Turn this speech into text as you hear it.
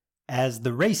As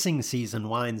the racing season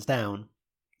winds down,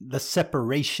 the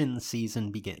separation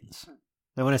season begins.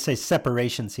 Now, when I say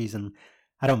separation season,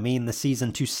 I don't mean the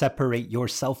season to separate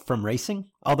yourself from racing,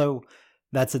 although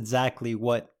that's exactly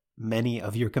what many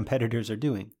of your competitors are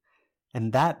doing.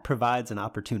 And that provides an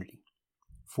opportunity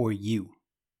for you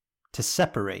to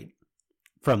separate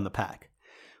from the pack.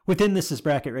 Within This Is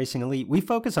Bracket Racing Elite, we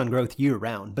focus on growth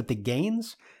year-round, but the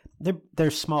gains,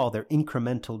 they're small, they're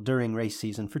incremental during race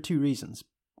season for two reasons.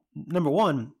 Number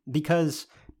one, because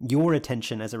your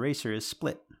attention as a racer is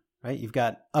split, right? You've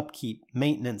got upkeep,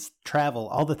 maintenance, travel,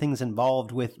 all the things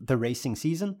involved with the racing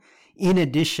season, in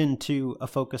addition to a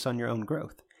focus on your own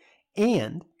growth.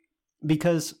 And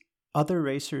because other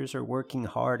racers are working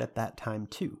hard at that time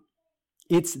too.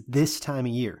 It's this time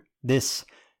of year, this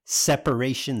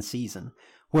separation season,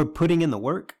 where putting in the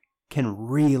work can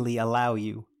really allow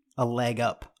you a leg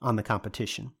up on the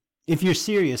competition. If you're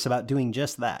serious about doing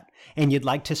just that, and you'd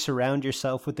like to surround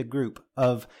yourself with a group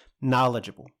of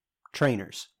knowledgeable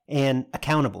trainers and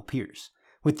accountable peers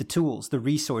with the tools, the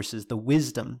resources, the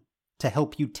wisdom to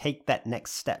help you take that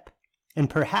next step, and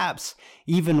perhaps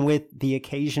even with the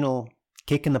occasional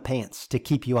kick in the pants to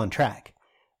keep you on track,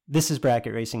 This Is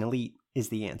Bracket Racing Elite is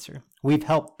the answer. We've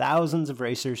helped thousands of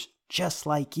racers just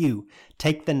like you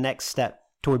take the next step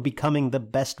toward becoming the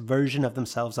best version of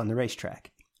themselves on the racetrack.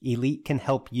 Elite can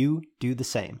help you do the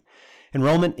same.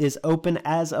 Enrollment is open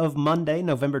as of Monday,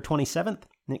 November 27th,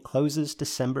 and it closes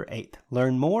December 8th.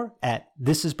 Learn more at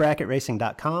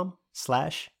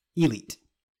thisisbracketracing.com/elite.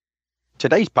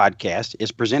 Today's podcast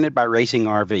is presented by Racing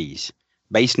RVs.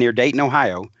 Based near Dayton,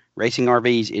 Ohio, Racing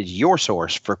RVs is your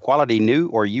source for quality new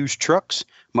or used trucks,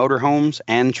 motorhomes,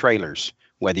 and trailers.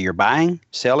 Whether you're buying,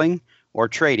 selling, or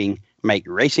trading, make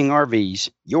Racing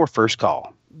RVs your first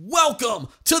call. Welcome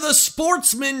to the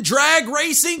Sportsman Drag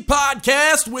Racing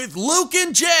Podcast with Luke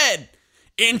and Jed.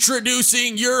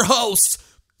 Introducing your hosts,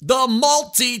 the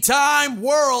multi-time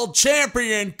world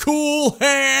champion Cool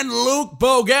Hand Luke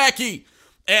Bogacki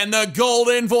and the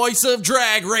golden voice of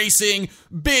drag racing,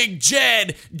 Big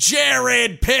Jed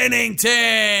Jared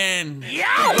Pennington.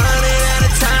 Yeah! Running out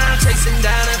of time, chasing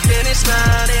down a finish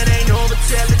line. It ain't over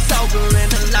till it's over and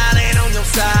the line ain't on your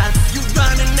side. You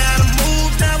running out of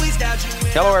moves, now he's got you.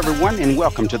 Hello, everyone, and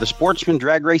welcome to the Sportsman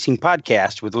Drag Racing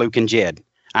Podcast with Luke and Jed.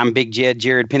 I'm Big Jed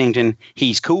Jared Pennington.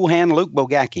 He's Cool Hand Luke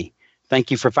Bogacki.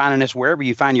 Thank you for finding us wherever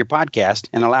you find your podcast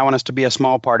and allowing us to be a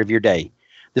small part of your day.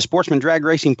 The Sportsman Drag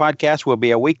Racing Podcast will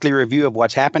be a weekly review of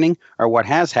what's happening or what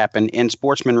has happened in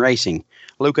sportsman racing.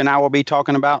 Luke and I will be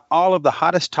talking about all of the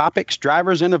hottest topics,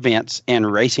 drivers, and events in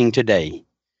racing today.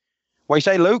 What do you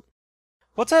say, Luke?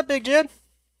 What's up, Big Jed?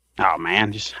 Oh,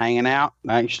 man, just hanging out.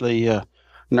 Actually,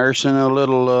 nursing a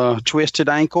little twisted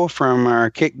ankle from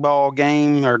our kickball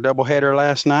game, our doubleheader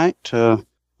last night. Down.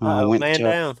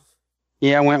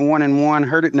 Yeah, I went 1-1,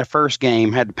 hurt it in the first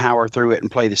game, had to power through it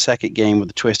and play the second game with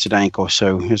a twisted ankle.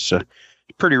 So it's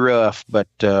pretty rough, but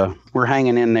we're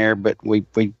hanging in there. But we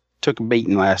took a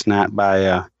beating last night by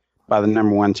the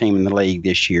number one team in the league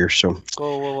this year. So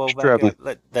Whoa! struggling.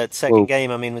 That second game.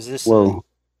 I mean, was this?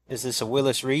 Is this a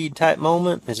Willis Reed type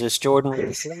moment? Is this Jordan with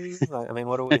the sleeve? I mean,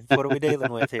 what are we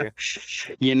dealing with here?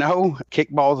 You know,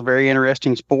 kickball is a very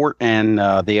interesting sport, and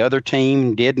the other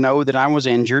team did know that I was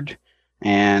injured.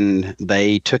 And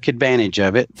they took advantage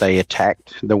of it. They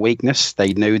attacked the weakness.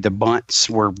 They knew the bunts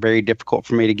were very difficult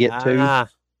for me to get to.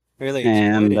 Really?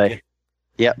 And they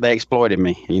exploited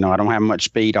me. You know, I don't have much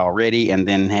speed already, and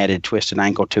then had a twisted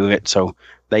ankle to it. So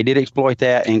they did exploit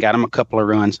that and got them a couple of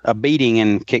runs. A beating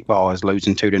in kickball is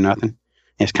losing 2-0.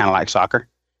 It's kind of like soccer.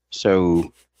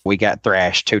 So we got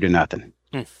thrashed 2-0.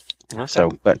 Okay. So,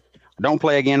 but don't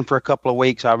play again for a couple of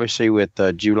weeks. Obviously, with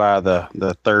July the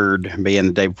 3rd being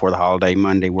the day before the holiday,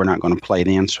 Monday, we're not going to play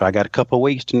then. So I got a couple of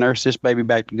weeks to nurse this baby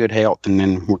back to good health, and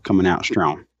then we're coming out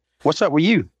strong. What's up with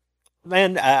you?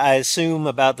 Man, I assume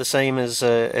about the same as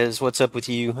what's up with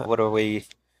you. What are we?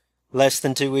 Less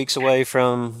than 2 weeks away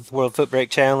from World Foot Brake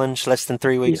Challenge. Less than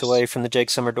 3 weeks away from the JEGS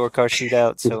Summer Door Car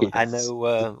Shootout. So I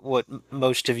know what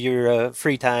most of your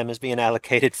free time is being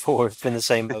allocated for. It's been the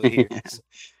same boat here.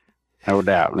 No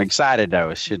doubt. I'm excited, though.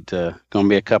 It's going to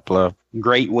be a couple of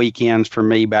great weekends for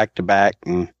me back to back,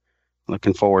 and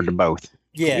looking forward to both.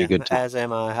 Yeah, as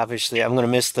am I. Obviously, I'm going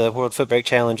to miss the World Foot Brake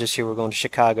Challenge this year. We're going to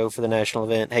Chicago for the national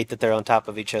event. Hate that they're on top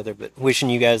of each other, but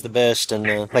wishing you guys the best.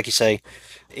 And like you say,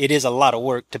 it is a lot of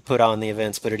work to put on the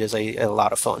events, but it is a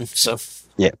lot of fun. So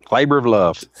yeah, labor of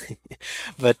love.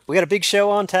 But we got a big show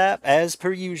on tap, as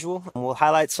per usual. We'll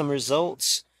highlight some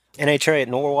results. NHRA at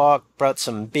Norwalk brought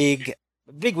some big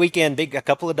weekend, a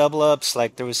couple of double ups.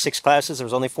 Like there was 6 classes. There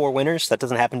was only 4 winners. That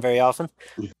doesn't happen very often.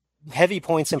 heavy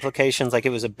points implications. Like,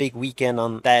 it was a big weekend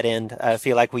on that end. I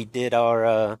feel like we did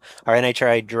our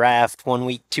NHRA draft 1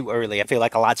 week too early. I feel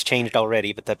like a lot's changed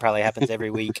already, but that probably happens every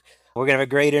week. We're going to have a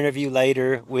great interview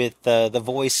later with the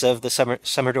voice of the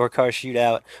Summer Door Car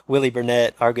Shootout, Willie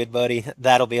Burnett, our good buddy.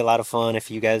 That'll be a lot of fun. If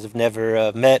you guys have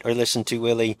never met or listened to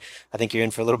Willie, I think you're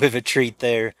in for a little bit of a treat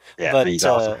there. Yeah, but he's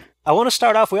awesome. I want to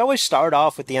start off, we always start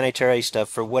off with the NHRA stuff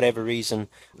for whatever reason.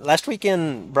 Last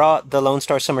weekend brought the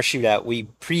Lonestar Summer Shootout. We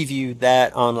previewed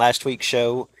that on last week's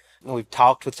show. We've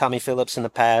talked with Tommy Phillips in the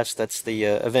past. That's the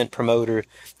event promoter.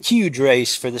 Huge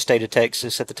race for the state of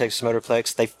Texas at the Texas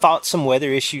Motorplex. They fought some weather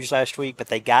issues last week, but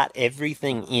they got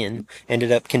everything in.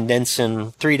 Ended up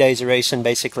condensing 3 days of racing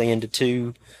basically into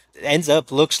 2. Ends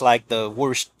up looks like the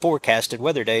worst forecasted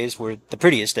weather days were the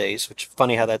prettiest days, which is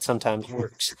funny how that sometimes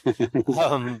works.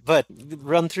 But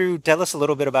tell us a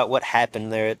little bit about what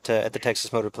happened there at the Texas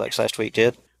Motorplex last week,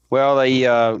 Jed. Well, they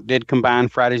did combine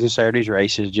Fridays and Saturdays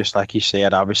races, just like you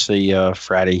said. Obviously,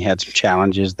 Friday had some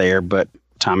challenges there, but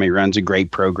Tommy runs a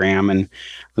great program, and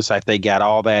looks like they got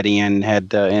all that in.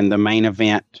 Had in the main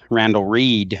event, Randall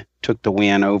Reed took the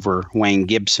win over Wayne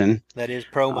Gibson. That is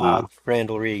Pro Mod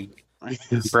Randall Reed.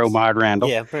 Pro Mod Randall.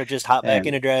 Yeah, just hop back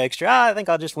in a dragster. I think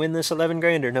I'll just win this 11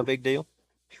 grander. No big deal.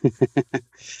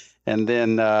 And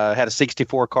then had a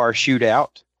 64 car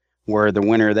shootout, where the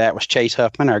winner of that was Chase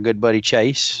Huffman, our good buddy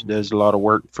Chase. Does a lot of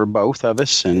work for both of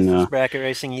us. And Bracket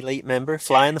Racing Elite member,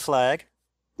 flying the flag.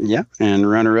 Yeah, and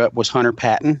runner-up was Hunter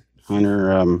Patton.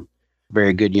 Hunter,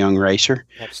 very good young racer.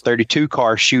 32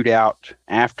 car shootout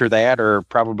after that, or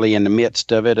probably in the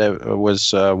midst of it,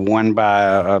 was won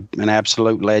by an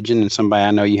absolute legend and somebody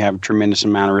I know you have a tremendous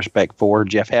amount of respect for,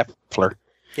 Jeff Heffler.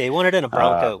 Yeah, he won it in a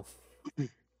Bronco.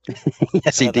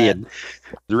 Yes, he did.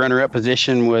 The runner-up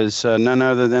position was none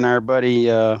other than our buddy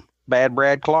Bad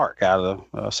Brad Clark out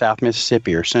of South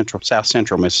Mississippi, or South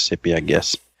Central Mississippi, I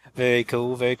guess. Very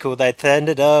cool, very cool. That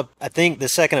ended up, I think the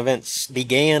second event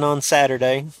began on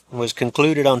Saturday, was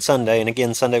concluded on Sunday, and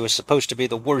again, Sunday was supposed to be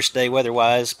the worst day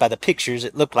weather-wise. By the pictures,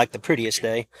 it looked like the prettiest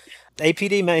day. The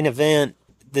APD main event,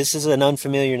 this is an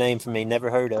unfamiliar name for me, never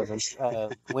heard of him.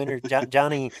 Winner,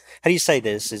 Johnny, how do you say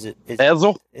this? Is it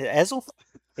Ezel? Ezel?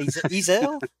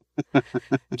 Ezel?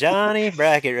 Johnny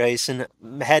Bracket Racing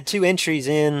had 2 entries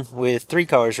in with 3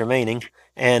 cars remaining,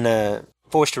 and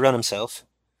forced to run himself.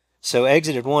 So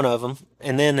exited one of them,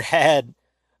 and then had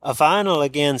a final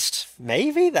against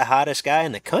maybe the hottest guy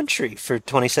in the country for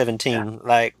 2017. Yeah.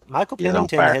 Like, Michael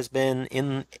Pennington has been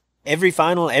in every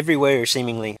final everywhere,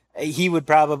 seemingly. He would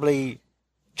probably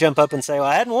jump up and say, well,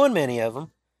 I hadn't won many of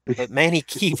them. But, man, he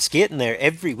keeps getting there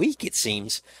every week, it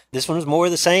seems. This one was more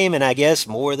of the same, and I guess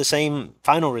more of the same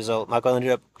final result. Michael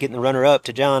ended up getting the runner-up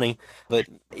to Johnny. But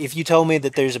if you told me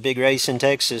that there's a big race in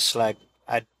Texas, like,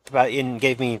 and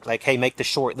gave me, like, hey, make the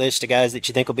short list of guys that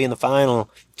you think will be in the final,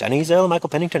 Johnny Ezel and Michael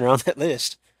Pennington are on that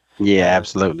list. Yeah,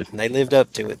 absolutely. And they lived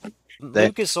up to it.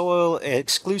 Lucas Oil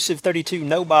exclusive 32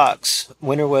 no box.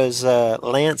 Winner was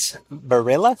Lance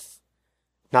Barilla.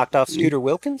 Knocked off Scooter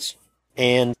Wilkins.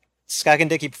 And Skykin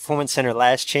Dickey Performance Center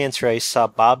last chance race saw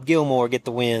Bob Gilmore get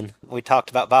the win. We talked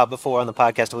about Bob before on the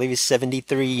podcast. I believe he's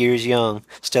 73 years young.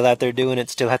 Still out there doing it.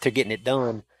 Still out there getting it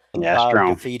done. Yeah, Bob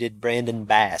strong. Defeated Brandon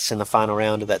Bass in the final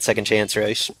round of that second chance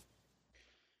race.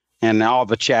 And all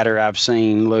the chatter I've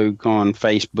seen, Luke, on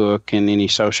Facebook and any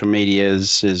social media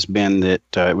has been that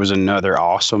it was another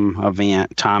awesome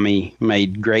event. Tommy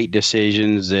made great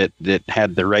decisions that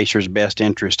had the racer's best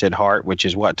interest at heart, which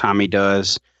is what Tommy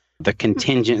does. The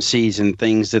contingencies and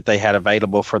things that they had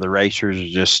available for the racers are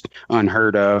just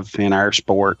unheard of in our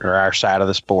sport, or our side of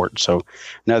the sport. So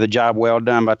another job well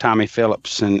done by Tommy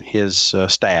Phillips and his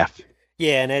staff.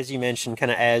 Yeah, and as you mentioned,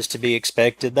 kind of as to be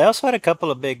expected, they also had a couple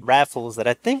of big raffles that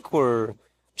I think were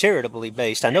charitably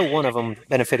based. I know one of them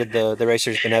benefited the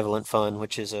Racers Benevolent Fund,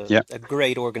 which is a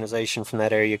great organization from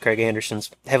that area. Craig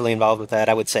Anderson's heavily involved with that.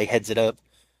 I would say heads it up.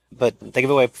 But they give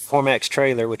away a Performax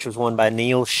trailer, which was won by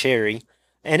Neil Sherry.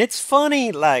 And it's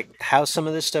funny, like, how some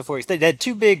of this stuff works. They had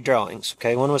 2 big drawings,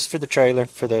 okay? One was for the trailer,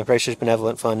 for the Racers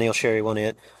Benevolent Fund. Neil Sherry won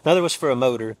it. Another was for a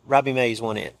motor. Robbie Mays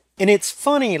won it. And it's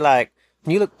funny, like,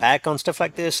 when you look back on stuff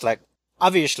like this, like,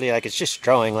 obviously, like, it's just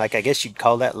drawing. Like, I guess you'd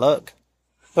call that luck.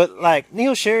 But, like,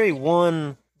 Neil Sherry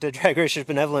won the Drag Racers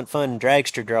Benevolent Fund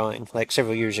dragster drawing, like,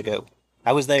 several years ago.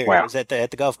 I was there. Wow. I was at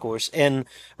the golf course. And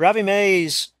Robbie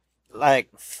Mays, like,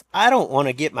 I don't want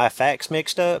to get my facts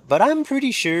mixed up, but I'm pretty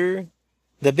sure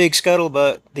the big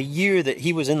scuttlebutt, the year that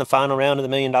he was in the final round of the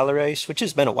 $1 million race, which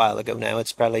has been a while ago now,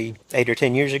 it's probably 8 or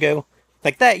 10 years ago.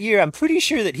 Like, that year, I'm pretty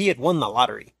sure that he had won the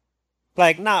lottery.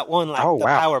 Like, not won, like,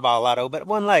 Powerball lotto, but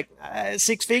won, like,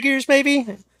 6 figures, maybe?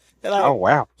 Like, oh,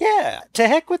 wow. Yeah, to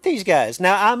heck with these guys.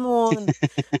 Now, I'm one,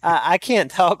 I can't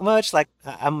talk much. Like,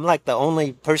 I'm like the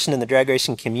only person in the drag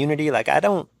racing community. Like, I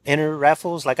don't enter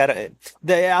raffles. Like,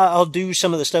 I'll do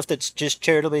some of the stuff that's just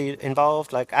charitably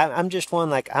involved. Like, I'm just one,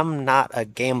 like, I'm not a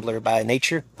gambler by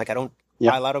nature. Like, I don't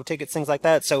buy lotto tickets, things like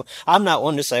that. So I'm not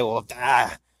one to say, well,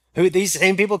 who these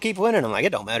same people keep winning. I'm like,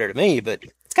 it don't matter to me, but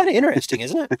it's kind of interesting,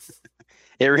 isn't it?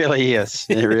 It really is.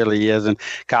 It really is. And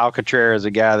Kyle Contreras is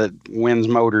a guy that wins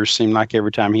motors, seem like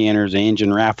every time he enters the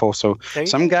engine raffle. So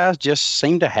some guys just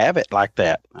seem to have it like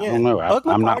that. Yeah. I don't know.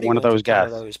 I'm not one of those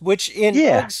guys. Which in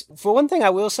Bugs, for one thing I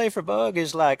will say for Bug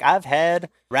is like I've had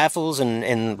raffles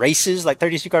and races, like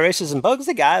 32-car races, and Bug's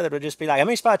the guy that'll just be like, how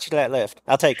many spots you got left?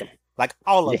 I'll take them. Like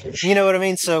all of them. You know what I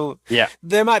mean? So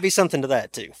there might be something to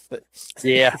that too. But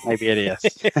yeah, maybe it is.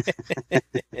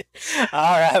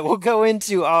 All right, we'll go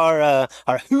into our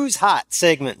Who's Hot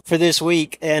segment for this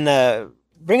week, and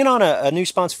bringing on a new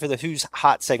sponsor for the Who's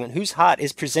Hot segment. Who's Hot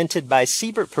is presented by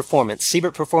Siebert Performance.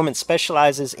 Siebert Performance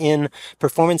specializes in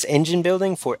performance engine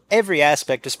building for every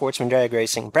aspect of sportsman drag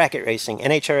racing, bracket racing,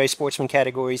 NHRA sportsman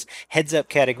categories, heads-up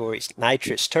categories,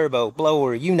 nitrous, turbo,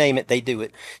 blower, you name it, they do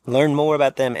it. Learn more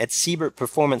about them at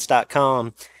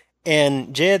SiebertPerformance.com.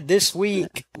 And Jed, this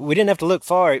week, we didn't have to look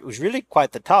far. It was really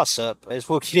quite the toss-up, as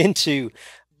we'll get into.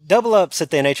 Double-ups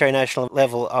at the NHRA National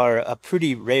level are a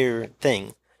pretty rare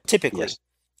thing, typically. Yes.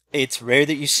 It's rare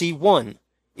that you see one.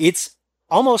 It's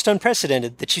almost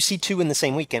unprecedented that you see two in the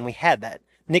same weekend. We had that.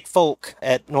 Nick Folk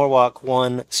at Norwalk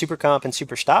won Super Comp and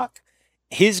Super Stock.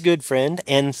 His good friend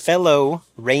and fellow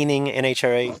reigning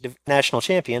NHRA national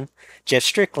champion, Jeff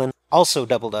Strickland, also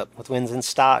doubled up with wins in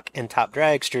Stock and Top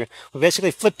Dragster. We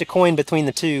basically flipped a coin between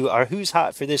the two. Our Who's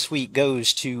Hot for this week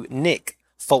goes to Nick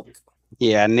Folk.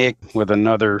 Yeah, Nick with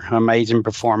another amazing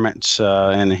performance,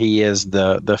 and he is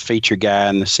the feature guy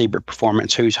in the Siebert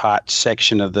Performance Who's Hot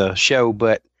section of the show.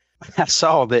 But I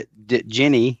saw that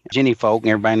Jenny Folk,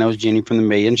 and everybody knows Jenny from the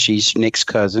Million, she's Nick's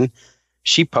cousin.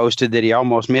 She posted that he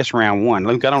almost missed round one.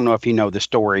 Luke, I don't know if you know the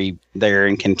story there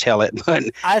and can tell it, but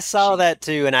I saw that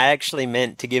too, and I actually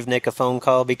meant to give Nick a phone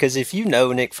call because if you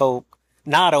know Nick Folk,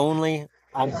 not only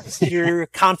I'm super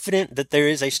confident that there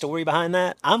is a story behind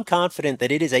that. I'm confident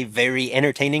that it is a very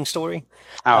entertaining story.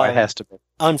 Oh, it has to be.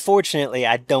 Unfortunately,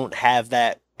 I don't have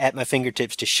that at my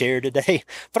fingertips to share today,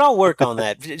 but I'll work on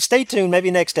that. Stay tuned. Maybe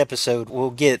next episode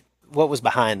we'll get what was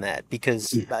behind that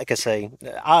because, like I say,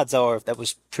 odds are that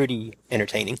was pretty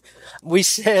entertaining. We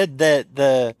said that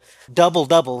the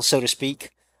double-double, so to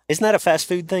speak, isn't that a fast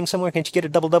food thing somewhere? Can't you get a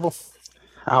double-double?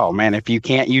 Oh, man, if you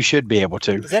can't, you should be able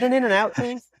to. Is that an In-N-Out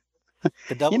thing?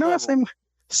 The double, you know, it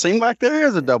seemed like there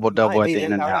is a double-double at the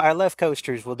In-N-Out. Our left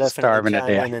coasters will definitely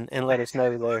chime in and let us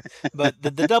know there. But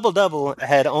the double-double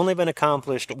had only been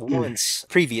accomplished once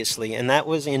previously, and that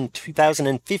was in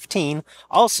 2015,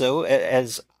 also,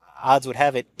 as odds would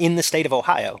have it, in the state of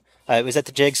Ohio. It was at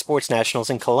the JEGS Sports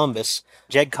Nationals in Columbus.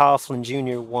 Jeg Coughlin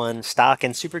Jr. won Stock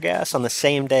and Super Gas. On the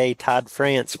same day, Todd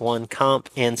France won Comp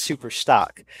and Super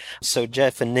Stock. So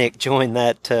Jeff and Nick joined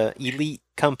that elite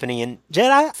company. And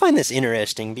Jed, I find this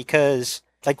interesting because,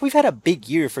 like, we've had a big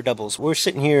year for doubles. We're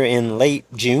sitting here in late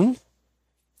June,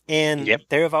 and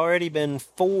there have already been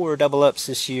 4 double-ups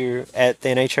this year at the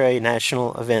NHRA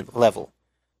National event level.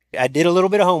 I did a little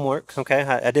bit of homework, okay?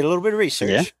 I did a little bit of research.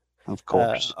 Yeah. Of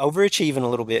course. Overachieving a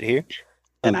little bit here.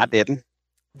 And I didn't.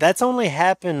 That's only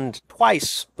happened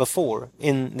twice before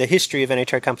in the history of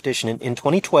NHRA competition. In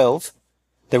 2012,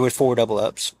 there were 4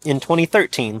 double-ups. In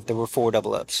 2013, there were 4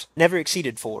 double-ups. Never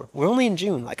exceeded 4. We're only in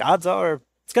June. Like, odds are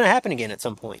it's going to happen again at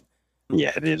some point.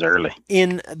 Yeah, it is early.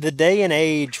 In the day and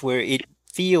age where it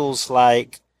feels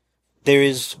like there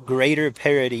is greater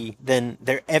parity than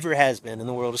there ever has been in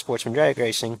the world of sportsman drag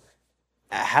racing,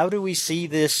 how do we see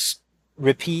this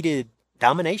repeated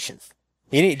domination?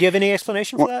 Do you have any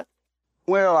explanation for that?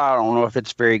 Well, I don't know if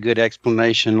it's a very good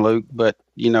explanation, Luke, but,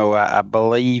 you know, I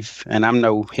believe, and I'm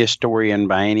no historian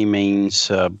by any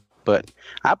means, but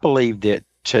I believe that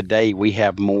today we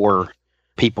have more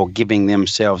people giving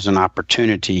themselves an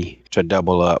opportunity to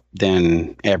double up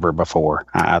than ever before.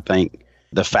 I think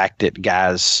the fact that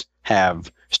guys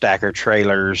have stacker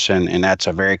trailers, and that's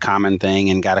a very common thing,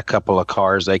 and got a couple of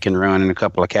cars they can run in a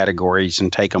couple of categories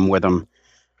and take them with them.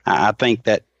 I think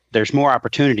that there's more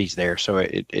opportunities there, so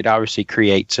it obviously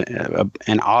creates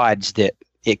an odds that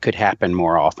it could happen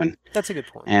more often. That's a good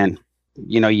point. And,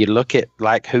 you know, you look at,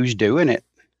 like, who's doing it.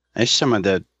 It's some of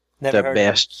the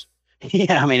best.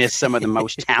 Yeah, I mean, it's some of the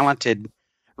most talented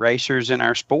racers in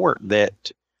our sport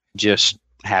that just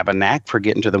have a knack for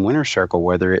getting to the winner's circle,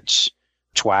 whether it's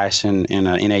twice in an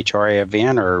NHRA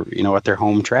event, or at their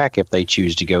home track if they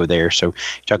choose to go there. So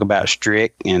you talk about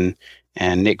Strick and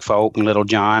Nick Folk and Little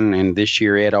John, and this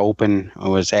year Ed Open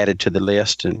was added to the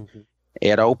list. And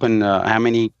Ed Open, how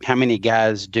many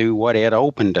guys do what Ed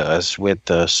Open does with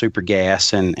Super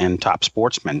Gas and Top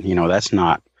Sportsman? That's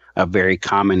not a very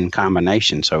common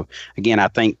combination. So again, I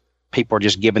think people are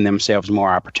just giving themselves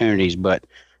more opportunities, but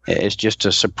it's just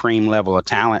a supreme level of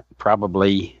talent,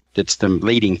 probably, that's the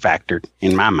leading factor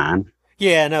in my mind.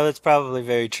 Yeah, no, that's probably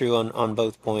very true on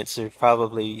both points. There's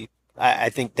probably, I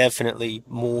think, definitely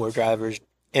more drivers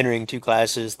entering two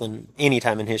classes than any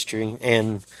time in history.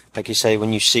 And like you say,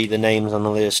 when you see the names on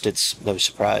the list, it's no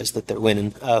surprise that they're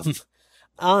winning.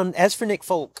 As for Nick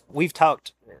Folk, we've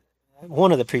talked,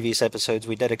 one of the previous episodes,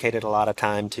 we dedicated a lot of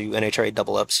time to NHRA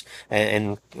double-ups,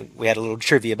 and we had a little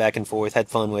trivia back and forth, had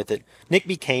fun with it. Nick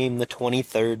became the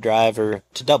 23rd driver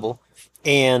to double,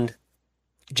 and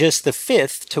just the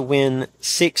 5th to win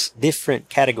 6 different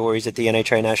categories at the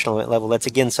NHRA National event level. That's,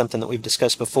 again, something that we've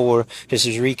discussed before. Just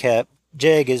as a recap,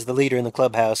 JEG is the leader in the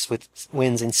clubhouse with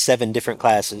wins in 7 different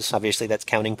classes. Obviously, that's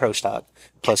counting Pro Stock,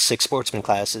 plus 6 sportsman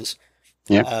classes.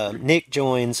 Yeah. Nick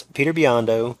joins Peter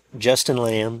Biondo, Justin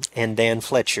Lamb, and Dan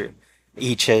Fletcher,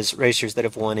 each as racers that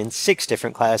have won in 6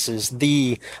 different classes.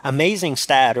 The amazing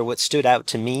stat, or what stood out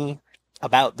to me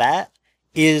about that,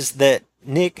 is that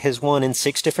Nick has won in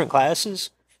 6 different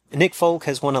classes. Nick Folk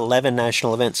has won 11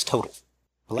 national events total.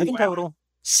 11 total,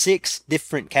 6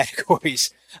 different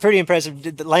categories. Pretty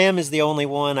impressive. Lamb is the only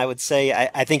one, I would say.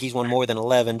 I think he's won more than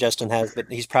 11, Justin has,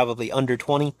 but he's probably under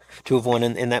 20 to have won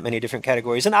in that many different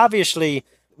categories. And obviously,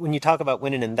 when you talk about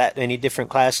winning in that many different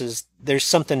classes, there's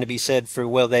something to be said for,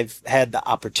 well, they've had the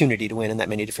opportunity to win in that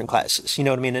many different classes. You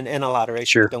know what I mean? And a lot of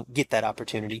racers don't get that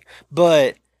opportunity.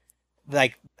 But,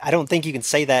 like, I don't think you can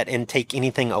say that and take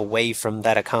anything away from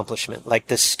that accomplishment. Like,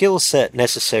 the skill set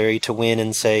necessary to win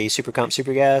in, say, Super Comp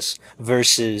Super Gas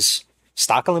versus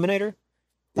Stock Eliminator,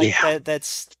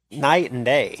 that's night and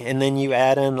day. And then you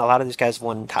add in, a lot of these guys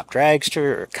won Top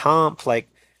Dragster or Comp. Like,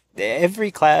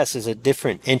 every class is a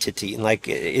different entity. And, like,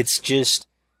 it's just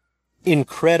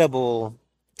incredible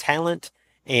talent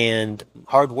and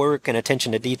hard work and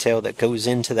attention to detail that goes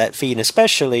into that feat. And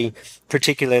especially,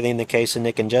 particularly in the case of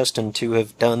Nick and Justin, to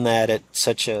have done that at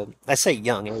such a, I say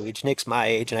young age. Nick's my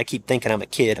age, and I keep thinking I'm a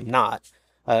kid. I'm not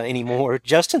anymore.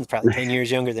 Justin's probably 10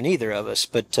 years younger than either of us,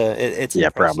 but it's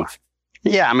impressive. Probably.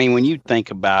 Yeah, I mean, when you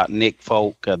think about Nick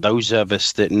Folk, those of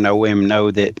us that know him know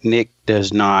that Nick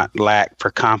does not lack for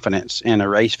confidence in a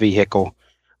race vehicle.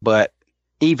 But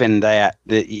even that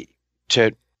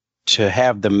to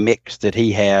have the mix that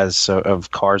he has of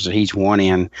cars that he's won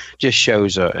in just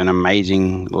shows an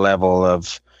amazing level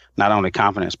of not only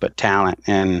confidence but talent.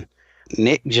 And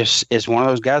Nick just is one of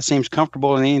those guys seems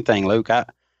comfortable in anything, Luke.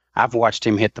 I've watched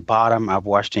him hit the bottom. I've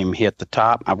watched him hit the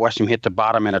top. I've watched him hit the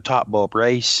bottom in a top bulb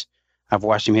race. I've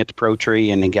watched him hit the pro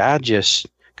tree, and the guy just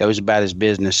goes about his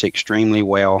business extremely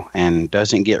well and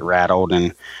doesn't get rattled,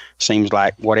 and seems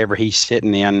like whatever he's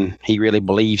sitting in, he really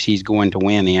believes he's going to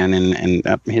win in,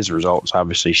 and his results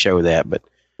obviously show that. But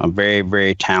a very,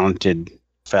 very talented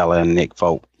fella, Nick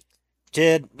Folk.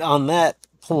 Jed, on that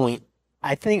point,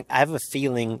 I think I have a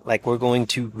feeling like we're going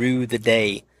to rue the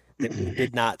day that we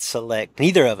did not select,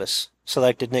 neither of us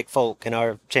selected Nick Folk in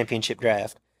our championship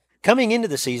draft. Coming into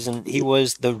the season, he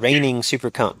was the reigning Super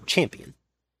Comp champion.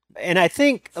 And I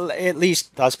think, at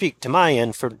least I'll speak to my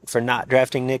end for not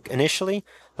drafting Nick initially.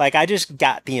 Like, I just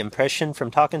got the impression from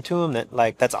talking to him that,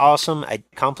 like, that's awesome. I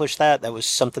accomplished that. That was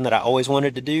something that I always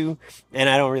wanted to do, and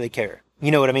I don't really care. You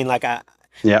know what I mean? Like,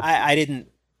 I didn't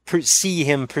see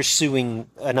him pursuing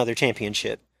another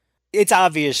championship. It's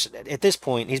obvious at this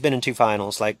point he's been in 2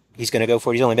 finals. Like, he's going to go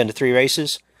for it. He's only been to 3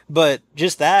 races. But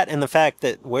just that and the fact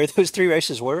that where those 3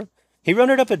 races were, he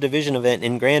runnered up a division event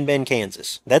in Grand Bend,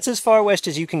 Kansas. That's as far west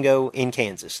as you can go in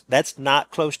Kansas. That's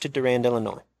not close to Durand,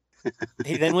 Illinois.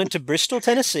 He then went to Bristol,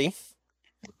 Tennessee,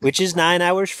 which is 9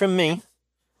 hours from me.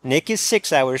 Nick is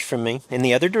 6 hours from me in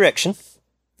the other direction,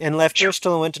 and left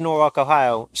Bristol and went to Norwalk,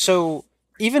 Ohio. So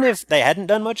even if they hadn't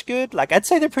done much good, like, I'd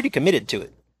say they're pretty committed to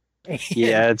it.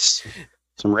 Yeah, it's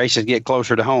some races get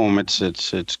closer to home.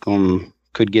 It's going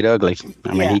could get ugly.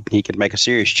 I mean, he could make a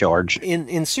serious charge.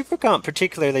 In Super Comp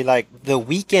particularly, like, the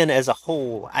weekend as a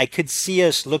whole, I could see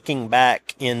us looking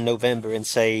back in November and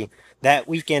say that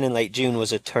weekend in late June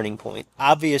was a turning point.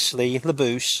 Obviously,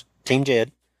 LaBouche, Team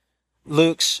Jed,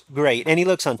 looks great, and he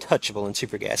looks untouchable in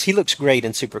Super Gas. He looks great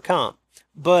in Super Comp.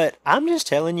 But I'm just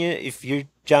telling you, if you're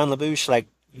John LaBouche, like,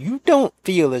 you don't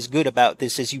feel as good about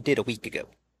this as you did a week ago.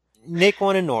 Nick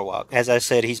won in Norwalk. As I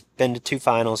said, he's been to 2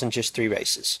 finals in just 3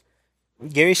 races.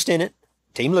 Gary Stinnett,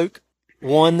 Team Luke,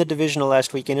 won the divisional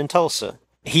last weekend in Tulsa.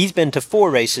 He's been to 4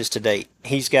 races to date.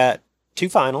 He's got 2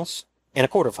 finals and a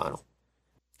quarterfinal.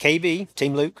 KB,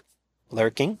 Team Luke,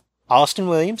 lurking. Austin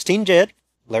Williams, Team Jed,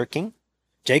 lurking.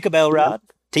 Jacob Elrod,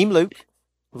 Team Luke,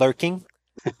 lurking.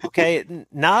 Okay,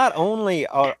 not only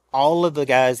are all of the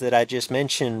guys that I just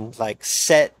mentioned like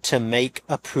set to make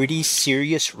a pretty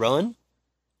serious run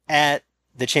at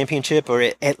the championship, or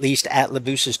at least at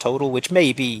Labus's total, which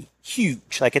may be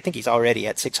huge. Like, I think he's already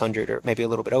at 600 or maybe a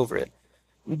little bit over it.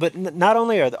 But not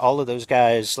only are all of those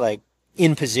guys like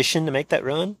in position to make that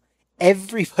run,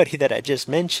 everybody that I just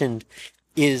mentioned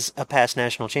is a past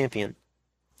national champion.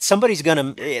 Somebody's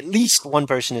going to, at least one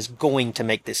person is going to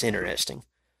make this interesting.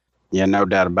 Yeah, no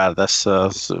doubt about it. That's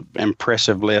an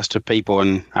impressive list of people,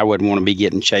 and I wouldn't want to be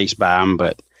getting chased by them.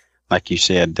 But like you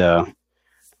said,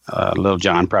 Lil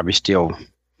John probably still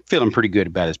feeling pretty good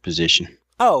about his position.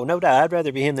 Oh, no doubt. I'd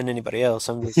rather be him than anybody else.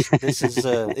 This is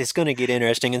it's going to get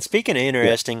interesting. And speaking of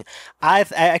interesting, I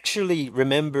actually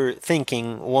remember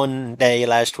thinking one day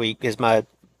last week, as my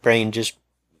brain just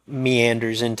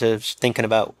meanders into thinking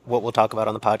about what we'll talk about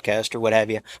on the podcast or what have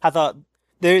you, I thought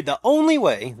the only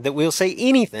way that we'll say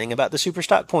anything about the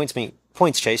Superstock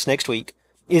points chase next week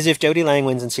is if Jody Lang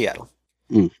wins in Seattle.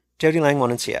 Jody Lang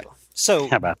won in Seattle. So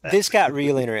this got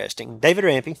real interesting. David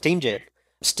Rampy, Team Jed,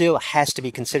 still has to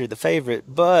be considered the favorite,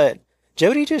 but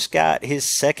Jody just got his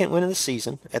 2nd win of the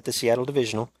season at the Seattle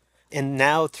Divisional, and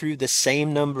now through the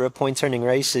same number of points-earning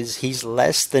races, he's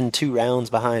less than 2 rounds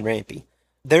behind Rampy.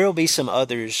 There will be some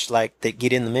others like that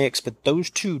get in the mix, but those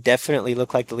 2 definitely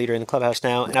look like the leader in the clubhouse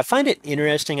now, and I find it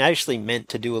interesting. I actually meant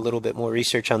to do a little bit more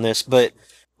research on this, but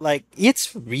like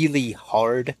it's really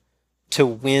hard to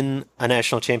win a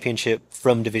national championship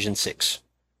from Division 6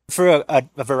 for a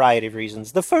variety of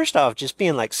reasons. The first off, just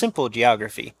being like simple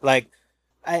geography. Like,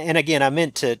 and again, I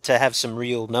meant to have some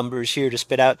real numbers here to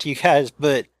spit out to you guys,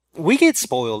 but we get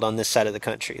spoiled on this side of the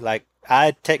country. Like,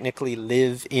 I technically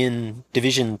live in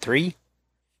Division 3,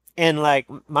 and like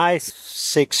my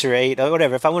 6 or 8 or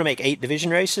whatever, if I want to make 8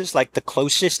 division races, like the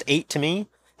closest 8 to me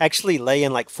actually lay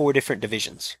in like 4 different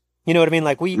divisions. You know what I mean?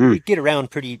 Like we get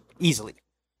around pretty easily.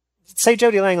 Say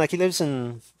Jody Lang, like he lives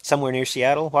in somewhere near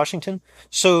Seattle, Washington.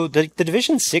 So the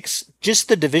Division 6, just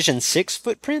the Division 6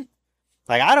 footprint,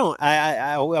 like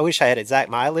I wish I had exact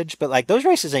mileage, but like those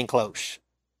races ain't close.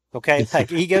 Okay? Like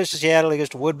he goes to Seattle, he goes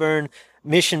to Woodburn,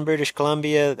 Mission, British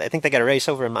Columbia. I think they got a race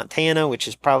over in Montana, which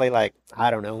is probably like,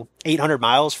 I don't know, 800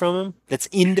 miles from him. That's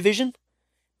in division.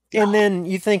 And then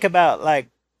you think about like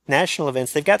national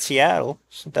events. They've got Seattle.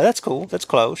 So that's cool. That's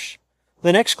close.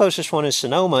 The next closest one is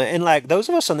Sonoma. And like those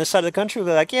of us on this side of the country,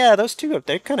 we're like, yeah, those two,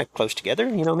 they're kind of close together.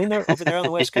 You know what I mean? They're over there on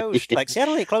the West Coast. Like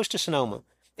Seattle ain't close to Sonoma.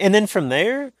 And then from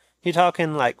there, you're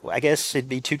talking like, I guess it'd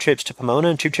be 2 trips to Pomona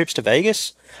and 2 trips to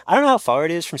Vegas. I don't know how far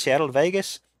it is from Seattle to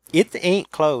Vegas. It ain't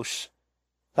close.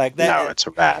 Like that. No, it's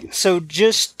so bad. So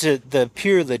just the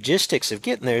pure logistics of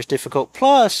getting there is difficult.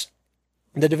 Plus,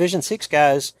 the Division 6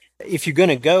 guys, if you're going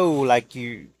to go, like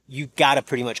you got to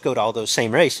pretty much go to all those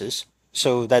same races.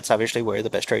 So that's obviously where the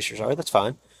best racers are. That's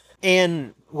fine.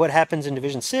 And what happens in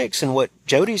Division 6 and what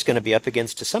Jody's going to be up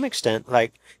against to some extent,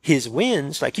 like his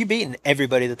wins, like you beating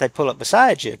everybody that they pull up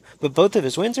beside you, but both of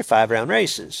his wins are 5-round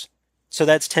races. So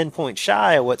that's 10 points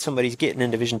shy of what somebody's getting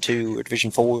in Division 2 or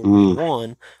Division 4 or Division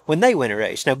 1 when they win a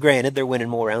race. Now, granted, they're winning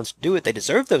more rounds to do it. They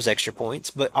deserve those extra points,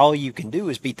 but all you can do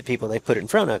is beat the people they put in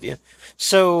front of you.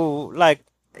 So, like,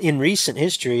 in recent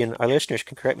history, and our listeners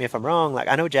can correct me if I'm wrong, like,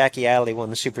 I know Jackie Alley won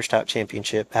the Superstock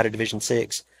Championship out of Division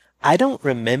 6. I don't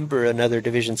remember another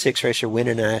Division 6 racer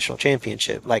winning a national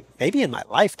championship, like, maybe in my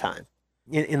lifetime.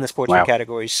 In the sportsman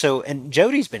categories. So, and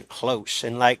Jody's been close.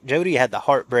 And like Jody had the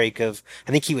heartbreak of,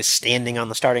 I think he was standing on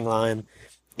the starting line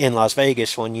in Las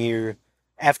Vegas one year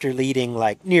after leading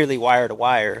like nearly wire to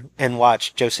wire and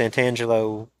watched Joe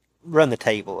Santangelo run the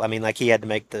table. I mean, like he had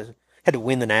to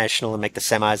win the national and make the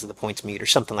semis of the points meet or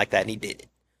something like that. And he did it.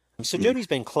 So Jody's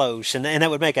been close and that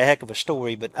would make a heck of a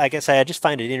story. But I guess I just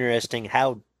find it interesting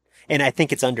and I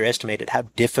think it's underestimated how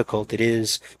difficult it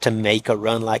is to make a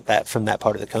run like that from that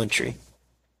part of the country.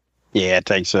 Yeah, it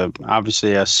takes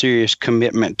obviously a serious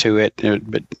commitment to it,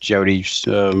 but Jody's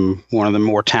one of the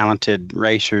more talented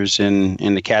racers in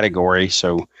the category,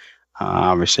 so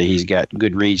obviously he's got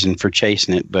good reason for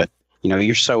chasing it. But, you know,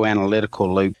 you're so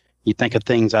analytical, Luke. You think of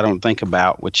things I don't think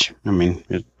about, which, I mean,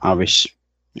 it's obvious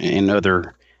in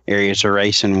other areas of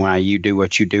racing why you do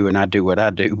what you do and I do what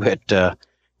I do. But,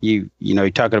 you know, you're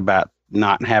talking about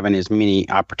not having as many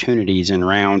opportunities in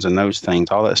rounds and those things.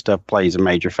 All that stuff plays a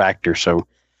major factor, so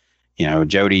you know,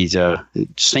 Jody's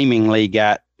seemingly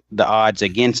got the odds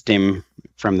against him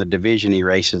from the division he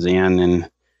races in, and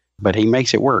but he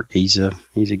makes it work. He's a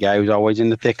guy who's always in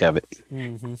the thick of it.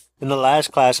 Mm-hmm. In the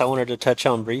last class I wanted to touch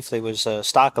on briefly was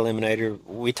stock eliminator.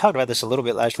 We talked about this a little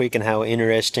bit last week and how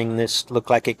interesting this looked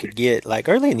like it could get. Like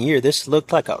early in the year, this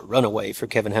looked like a runaway for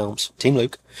Kevin Helms. Team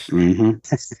Luke.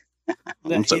 Mm-hmm.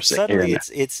 I'm so sick suddenly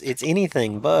it's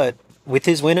anything but. With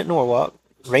his win at Norwalk,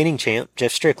 reigning champ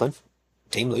Jeff Strickland,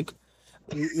 Team Luke,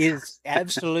 is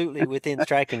absolutely within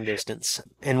striking distance.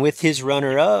 And with his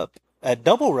runner-up, a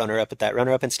double runner-up at that,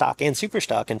 runner-up in stock and super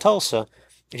stock in Tulsa,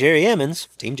 Jerry Emmons,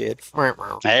 Team Jed,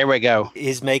 there we go,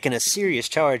 is making a serious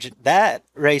charge. That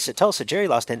race at Tulsa, Jerry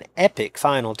lost an epic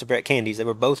final to Brett Candies. They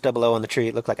were both 0-0 on the tree.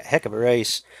 It looked like a heck of a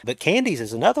race. But Candies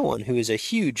is another one who is a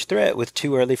huge threat with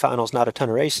 2 early finals, not a ton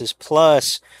of races.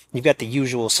 Plus, you've got the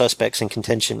usual suspects in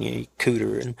contention,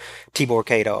 Cooter and Tibor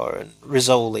Kadar and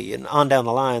Rizzoli and on down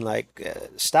the line.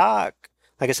 Stock,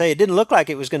 like I say, it didn't look like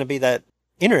it was going to be that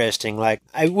interesting. Like,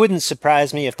 it wouldn't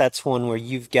surprise me if that's one where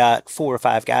you've got 4 or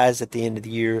 5 guys at the end of the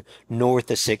year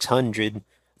north of 600,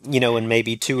 and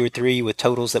maybe 2 or 3 with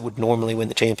totals that would normally win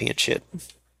the championship.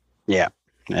 Yeah,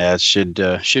 it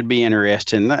should be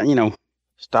interesting.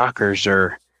 Stockers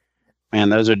are, man,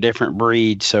 those are different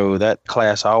breeds. So that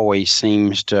class always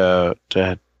seems to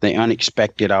the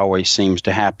unexpected always seems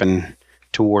to happen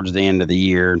towards the end of the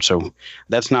year. And so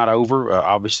that's not over.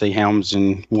 Obviously, Helm's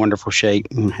in wonderful shape.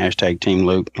 Hashtag Team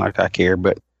Luke, like I care.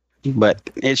 But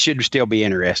it should still be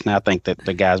interesting. I think that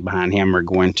the guys behind him are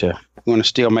going to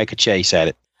still make a chase at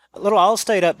it. A little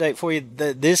All-State update for you.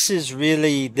 This is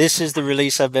the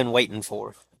release I've been waiting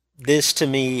for. This, to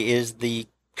me, is the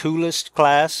coolest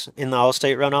class in the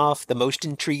All-State runoff, the most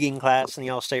intriguing class in the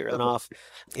All-State runoff.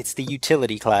 It's the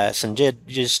utility class. And Jed,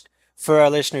 just for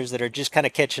our listeners that are just kind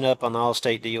of catching up on the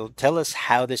All-State deal, tell us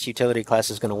how this utility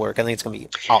class is going to work. I think it's going to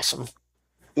be awesome.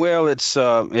 Well, it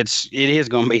is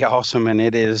going to be awesome, and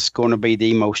it is going to be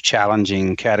the most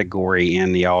challenging category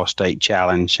in the All-State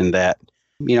Challenge, in that,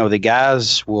 the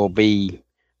guys will be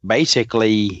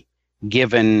basically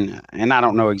given, and I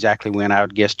don't know exactly when, I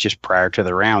would guess just prior to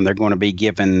the round, they're going to be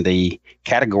given the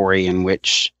category in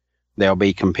which they'll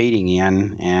be competing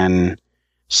in and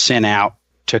sent out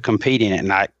to compete in it.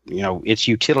 And it's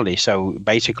utility. So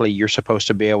basically you're supposed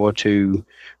to be able to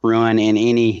run in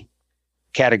any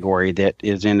category that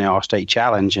is in the All-State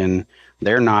Challenge, and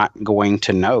they're not going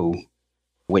to know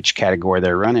which category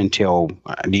they're running until,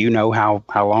 do you know how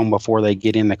long before they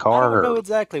get in the car? I don't know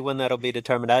exactly when that'll be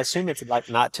determined. I assume it's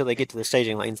not till they get to the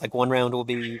staging lanes. Like one round will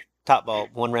be top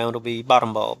bulb, one round will be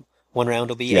bottom bulb, one round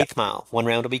will be eighth mile, one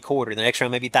round will be quarter, the next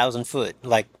round may be 1,000 foot.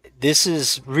 Like,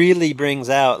 this really brings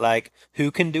out who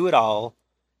can do it all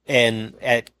and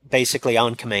basically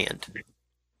on command.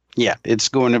 Yeah, it's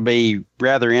going to be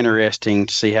rather interesting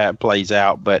to see how it plays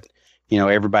out, but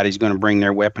everybody's going to bring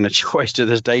their weapon of choice to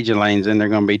the staging lanes, and they're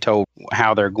going to be told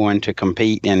how they're going to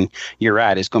compete. And you're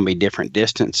right, it's going to be different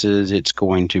distances. It's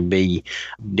going to be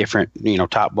different,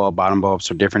 top bulb, bottom bulb,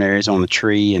 so different areas on the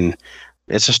tree. And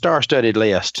it's a star-studded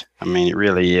list. I mean, it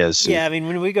really is. Yeah, I mean,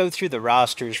 when we go through the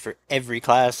rosters for every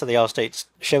class of the All-State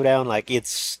Showdown,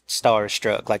 it's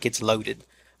star-struck, it's loaded.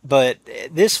 But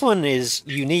this one is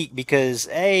unique because,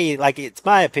 it's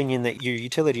my opinion that your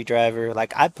utility driver,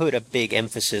 I put a big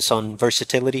emphasis on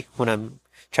versatility when I'm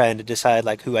trying to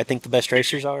decide, who I think the best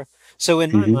racers are. So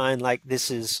in my mind,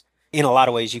 this is, in a lot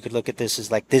of ways, you could look at this as,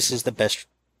 this is the best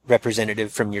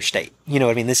representative from your state. You know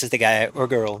what I mean? This is the guy or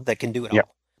girl that can do it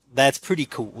all. That's pretty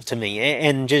cool to me.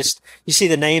 And just, you see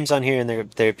the names on here, and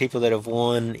they're people that have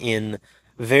won in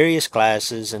various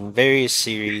classes and various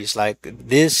series.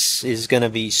 This is going to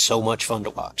be so much fun to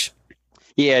watch.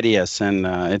 Yeah, it is. And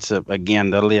again,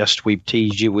 the list we've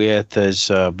teased you with is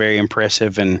very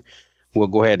impressive, and we'll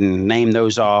go ahead and name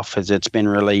those off as it's been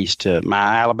released. My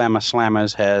Alabama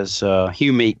Slammers has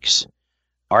Hugh Meeks.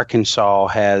 Arkansas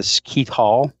has Keith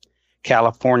Hall.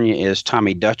 California is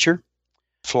Tommy Dutcher.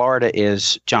 Florida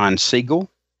is John Siegel.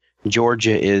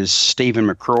 Georgia is Stephen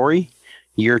McCrory.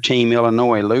 Your team,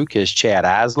 Illinois, Luke, is Chad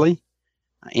Isley.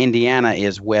 Indiana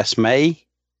is Wes May.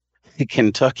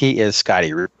 Kentucky is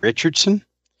Scotty Richardson.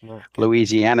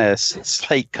 Louisiana is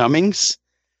Slate Cummings.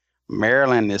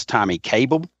 Maryland is Tommy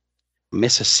Cable.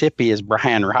 Mississippi is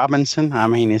Brian Robinson. I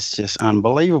mean, it's just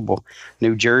unbelievable.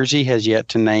 New Jersey has yet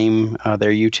to name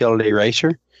their utility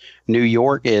racer. New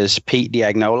York is Pete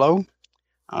Diagnolo,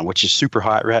 which is super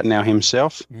hot right now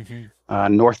himself.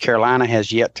 North Carolina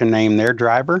has yet to name their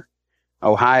driver.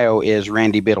 Ohio is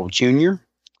Randy Biddle Jr.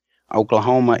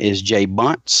 Oklahoma is Jay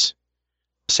Bunce.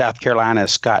 South Carolina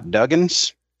is Scott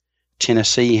Duggins.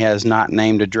 Tennessee has not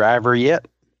named a driver yet.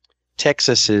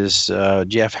 Texas is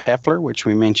Jeff Heffler, which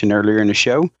we mentioned earlier in the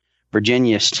show.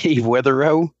 Virginia is Steve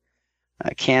Witherow.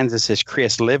 Kansas is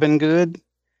Chris Livingood.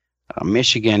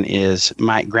 Michigan is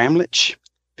Mike Gramlich.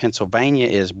 Pennsylvania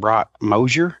is Brock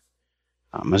Mosier.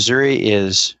 Missouri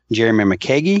is Jeremy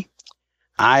McKeague.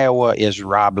 Iowa is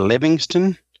Rob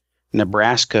Livingston.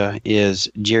 Nebraska is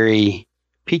Jerry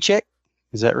Pichek.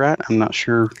 Is that right? I'm not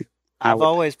sure. I've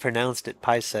always pronounced it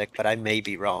Pisek, but I may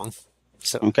be wrong.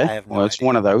 So okay. I have no It's idea.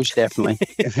 one of those, definitely.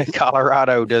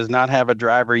 Colorado does not have a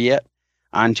driver yet.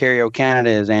 Ontario, Canada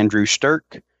is Andrew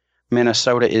Sturck.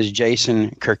 Minnesota is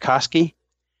Jason Kurkowski.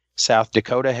 South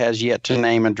Dakota has yet to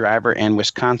name a driver, and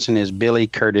Wisconsin is Billy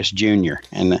Curtis Jr.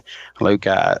 And Luke,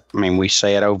 I mean, we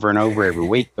say it over and over every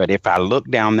week, but if I look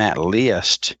down that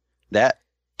list, that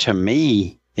to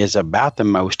me is about the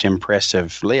most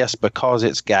impressive list because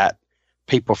it's got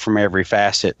people from every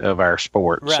facet of our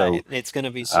sport. Right. So, it's going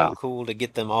to be so cool to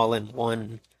get them all in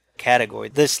one category.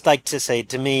 This, like to say,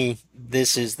 to me,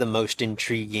 this is the most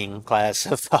intriguing class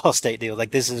of the All-State deal.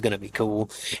 Like, this is going to be cool.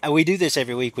 And we do this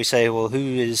every week. We say, well, who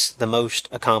is the most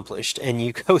accomplished? And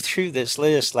you go through this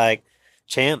list, like,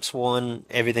 Champs won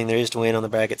everything there is to win on the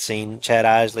bracket scene. Chad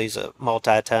Isley's a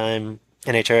multi-time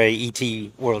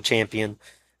NHRA ET world champion.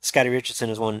 Scotty Richardson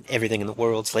has won everything in the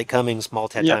world. Slate Cummings,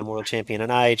 multi-time world champion in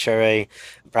IHRA.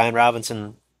 Brian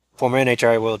Robinson, former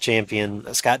NHRA world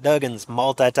champion. Scott Duggins,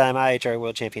 multi-time IHRA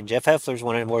world champion. Jeff Heffler's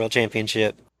won a world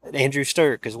championship. Andrew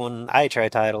Sturck has won an IHRA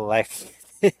title. Like,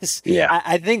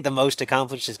 I think the most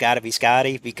accomplished has got to be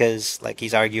Scotty because, like,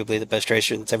 he's arguably the best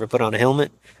racer that's ever put on a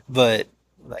helmet. But,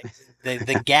 like,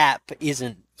 the gap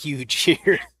isn't huge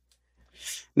here.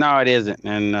 no, it isn't.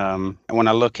 And when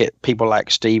I look at people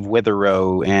like Steve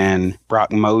Witherow and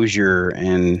Brock Mosier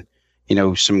and, you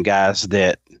know, some guys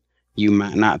that you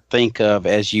might not think of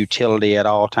as utility at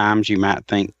all times, you might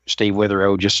think Steve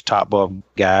Witherow just a top bulb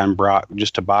guy and Brock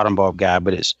just a bottom bulb guy.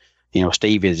 But it's, you know,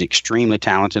 Steve is extremely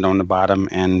talented on the bottom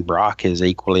and Brock is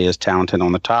equally as talented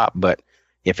on the top. But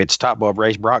if it's top bulb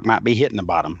race, Brock might be hitting the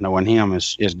bottom, knowing him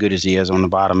as good as he is on the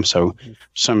bottom. So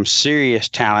some serious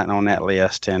talent on that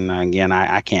list. And again,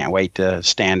 I can't wait to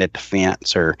stand at the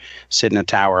fence or sit in the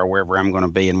tower or wherever I'm going to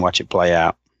be and watch it play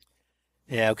out.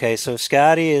 Yeah, okay, so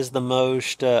Scotty is the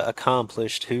most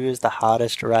accomplished. Who is the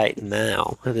hottest right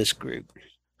now of this group?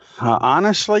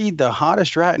 Honestly, the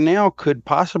hottest right now could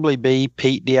possibly be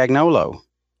Pete Diagnolo.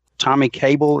 Tommy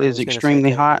Cable is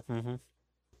extremely hot. Mm-hmm.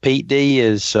 Pete D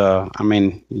is, I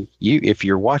mean, if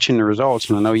you're watching the results,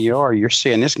 and I know you are, you're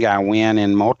seeing this guy win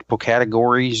in multiple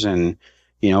categories, and,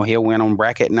 you know, he'll win on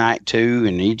bracket night too,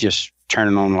 and he just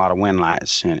turning on a lot of win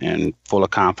lights and full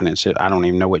of confidence. I don't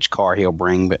even know which car he'll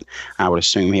bring, but I would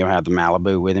assume he'll have the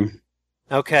Malibu with him.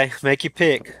 Okay, make your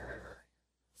pick.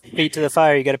 Feet to the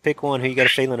fire, you got to pick one. Who you got a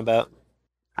feeling about?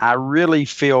 I really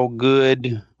feel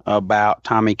good about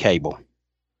Tommy Cable.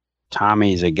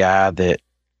 Tommy's a guy that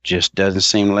just doesn't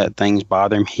seem to let things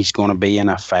bother him. He's going to be in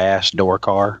a fast door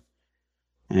car,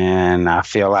 and I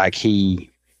feel like he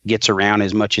gets around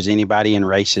as much as anybody and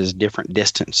races different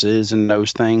distances and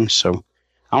those things. So,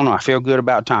 I don't know. I feel good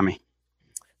about Tommy.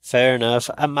 Fair enough.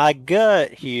 My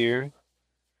gut here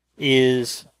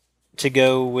is to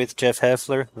go with Jeff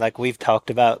Heffler. Like we've talked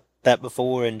about that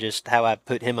before and just how I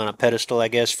put him on a pedestal, I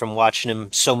guess, from watching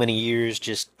him so many years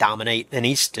just dominate, and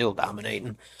he's still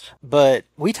dominating. But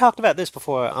we talked about this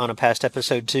before on a past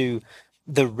episode too.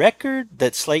 The record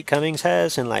that Slate Cummings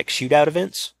has in like shootout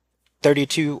events,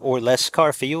 32 or less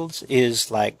car fields, is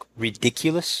like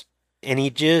ridiculous. And he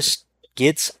just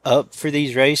gets up for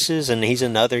these races, and he's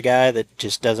another guy that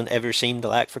just doesn't ever seem to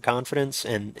lack for confidence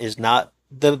and is not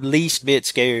the least bit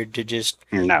scared to just,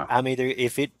 no. I'm either,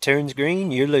 if it turns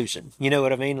green, you're losing. You know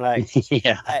what I mean? Like,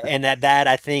 yeah. And that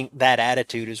I think that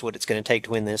attitude is what it's going to take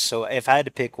to win this. So if I had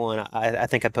to pick one, I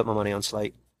think I'd put my money on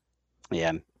Slate.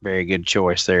 Yeah, very good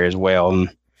choice there as well.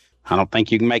 And I don't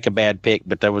think you can make a bad pick,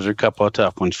 but there was a couple of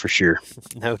tough ones for sure.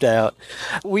 No doubt.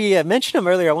 We mentioned him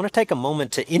earlier. I want to take a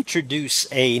moment to introduce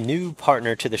a new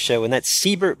partner to the show, and that's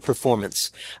Siebert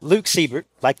Performance. Luke Siebert,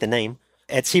 like the name,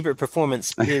 at Siebert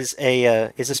Performance is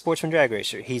a sportsman drag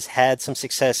racer. He's had some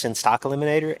success in stock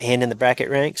eliminator and in the bracket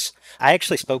ranks. I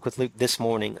actually spoke with Luke this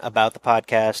morning about the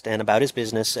podcast and about his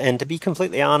business. And to be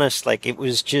completely honest, like it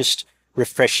was just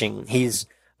refreshing. He's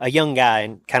a young guy,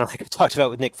 and kind of like I talked about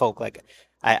with Nick Folk, like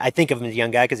I think of him as a young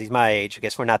guy because he's my age. I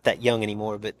guess we're not that young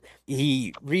anymore, but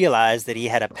he realized that he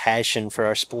had a passion for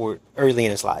our sport early in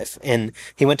his life. And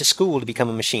he went to school to become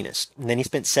a machinist. And then he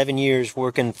spent 7 years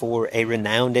working for a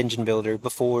renowned engine builder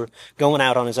before going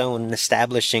out on his own and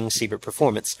establishing Siebert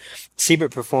Performance. Siebert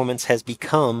Performance has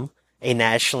become a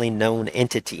nationally known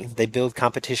entity. They build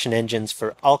competition engines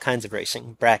for all kinds of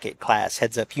racing, bracket, class,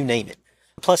 heads up, you name it.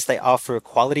 Plus, they offer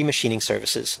quality machining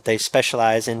services. They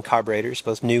specialize in carburetors,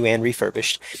 both new and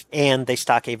refurbished, and they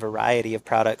stock a variety of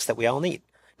products that we all need.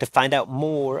 To find out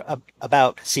more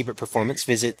about Siebert Performance,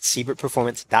 visit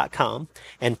SiebertPerformance.com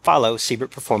and follow Siebert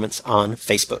Performance on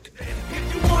Facebook.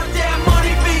 If you want that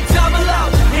money, be double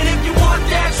out. And if you want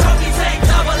that trophy, take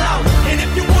double out. And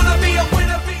if you want to be a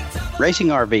winner, be double out. Racing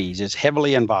RVs is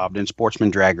heavily involved in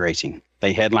sportsman drag racing.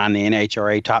 They headline the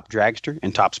NHRA Top Dragster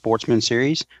and Top Sportsman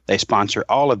Series. They sponsor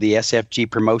all of the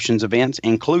SFG promotions events,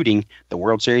 including the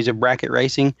World Series of Bracket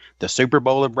Racing, the Super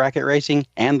Bowl of Bracket Racing,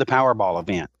 and the Powerball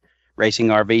event. Racing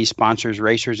RV sponsors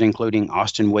racers including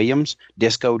Austin Williams,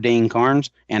 Disco Dean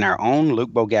Carnes, and our own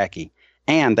Luke Bogacki.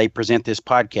 And they present this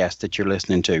podcast that you're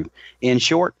listening to. In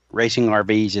short, Racing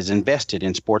RVs is invested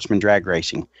in sportsman drag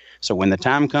racing. So when the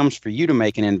time comes for you to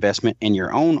make an investment in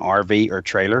your own RV or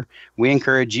trailer, we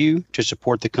encourage you to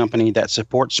support the company that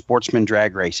supports sportsman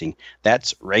drag racing.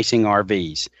 That's Racing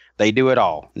RVs. They do it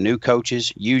all. New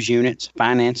coaches, used units,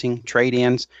 financing,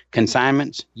 trade-ins,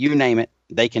 consignments, you name it,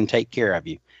 they can take care of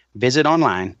you. Visit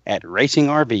online at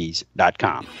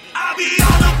racingrvs.com. I'll be all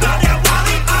about that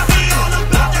Wally. I'll be all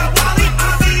about that Wally.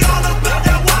 I'll be all about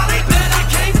that Wally. Man, I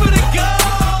came for the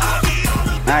gold. I'll be all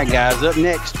about. All right, guys, up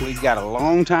next, we've got a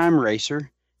longtime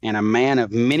racer and a man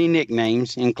of many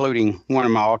nicknames, including one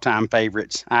of my all-time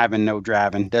favorites, Ivan No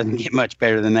Driving. Doesn't get much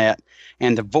better than that.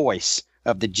 And the voice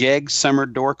of the JEGS Summer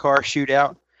Door Car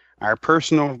Shootout, our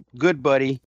personal good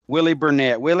buddy, Willie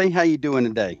Burnett. Willie, how you doing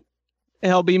today?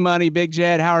 LB Money, Big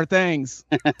Jed, how are things?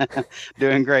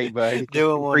 Doing great, buddy.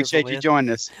 Doing wonderful, Appreciate you man.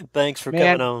 joining us. Thanks for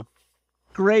Man. coming on.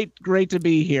 Great to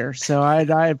be here. So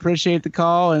I appreciate the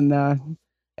call, and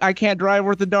I can't drive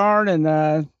worth a darn,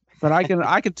 and but I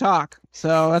can talk.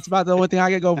 So that's about the only thing I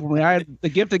can go for me. The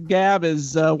gift of gab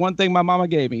is one thing my mama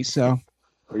gave me. So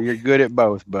Well, you're good at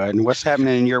both, bud. And what's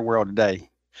happening in your world today?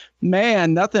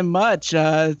 man, nothing much.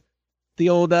 The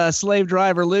old slave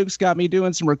driver Luke's got me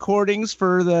doing some recordings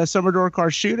for the Summer Door Car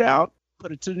Shootout.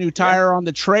 Put a new tire on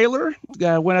the trailer.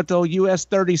 Went up to US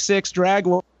 36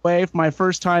 dragway for my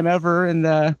first time ever, and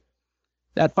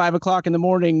that 5 o'clock in the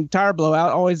morning tire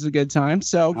blowout, always a good time.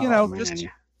 So man.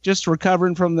 just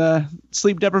recovering from the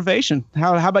sleep deprivation.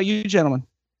 How about you, gentlemen?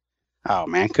 Oh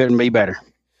man, couldn't be better.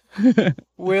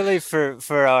 Willie,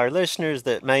 for our listeners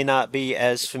that may not be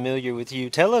as familiar with you,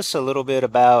 tell us a little bit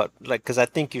about, because I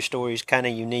think your story is kind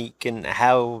of unique, and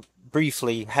how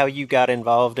you got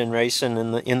involved in racing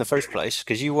in the first place,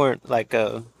 because you weren't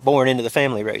born into the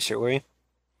family racer, were you?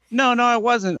 No, I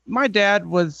wasn't. My dad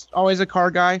was always a car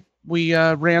guy. We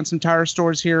ran some tire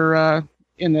stores here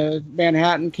in the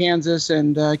Manhattan, Kansas,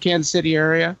 and Kansas City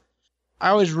area. I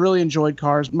always really enjoyed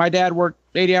cars. My dad worked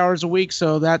 80 hours a week,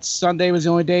 so that Sunday was the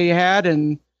only day he had,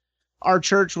 and our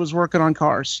church was working on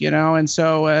cars, and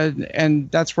so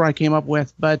and that's where I came up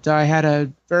with. But I had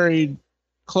a very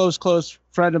close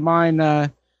friend of mine,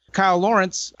 Kyle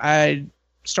Lawrence. I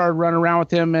started running around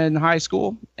with him in high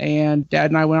school, and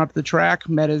Dad and I went out to the track,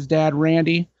 met his dad,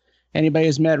 Randy. Anybody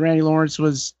who's met Randy Lawrence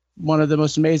was one of the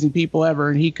most amazing people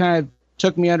ever, and he kind of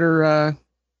took me under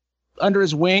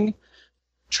his wing.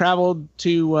 Traveled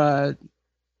to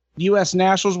U.S.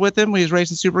 Nationals with him. He was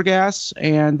racing super gas,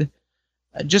 and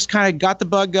just kind of got the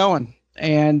bug going.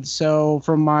 And so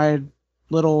from my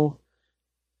little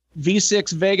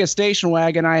V6 Vega station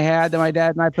wagon I had that my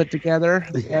dad and I put together,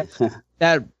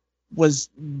 that was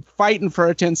fighting for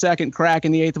a 10-second crack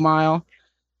in the 8th mile.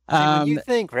 When you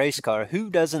think race car, who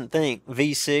doesn't think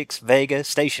V6 Vega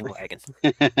station wagon?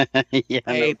 Yeah,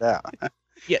 no doubt.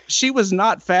 Yeah, she was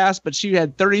not fast, but she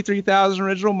had 33,000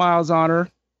 original miles on her.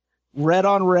 Red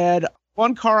on red.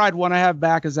 One car I'd want to have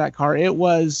back is that car. It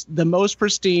was the most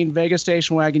pristine Vega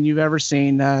station wagon you've ever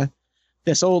seen.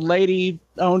 This old lady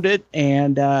owned it,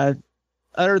 and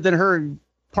other than her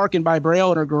parking by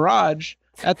Braille in her garage,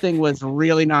 that thing was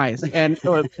really nice. And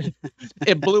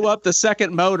it blew up the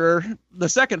second motor, the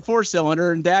second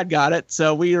 4-cylinder, and Dad got it.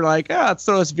 So we were like, let's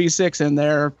throw this V6 in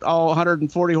there, all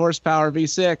 140 horsepower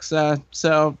V6.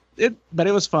 But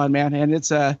it was fun, man. And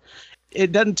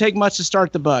it doesn't take much to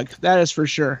start the bug. That is for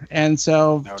sure. And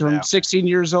so from 16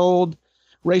 years old,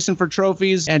 racing for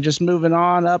trophies and just moving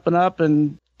on up and up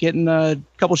and getting a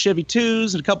couple Chevy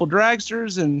 2s and a couple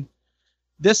dragsters and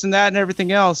this and that and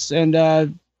everything else.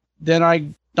 And then I,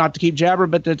 not to keep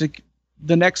jabbering, but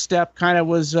the next step kind of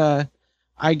was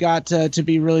I got to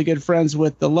be really good friends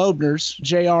with the Loebners,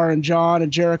 JR and John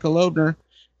and Jericho Loebner.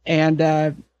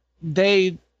 And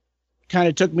they kind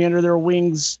of took me under their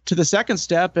wings to the second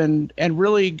step and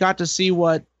really got to see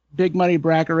what big money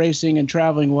bracket racing and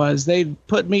traveling was. They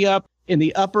put me up in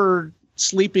the upper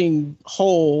sleeping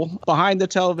hole behind the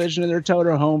television in their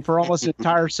Toto home for almost an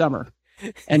entire summer.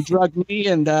 and drug me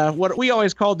and what we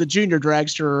always called the junior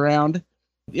dragster around.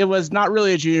 It was not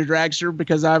really a junior dragster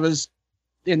because I was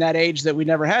in that age that we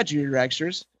never had junior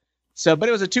dragsters. So, but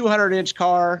it was a 200-inch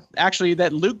car, actually,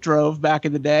 that Luke drove back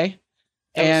in the day.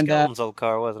 That was Skelton's old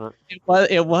car, wasn't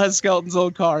it? It was Skelton's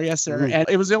old car, yes, sir. Mm-hmm. And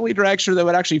it was the only dragster that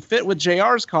would actually fit with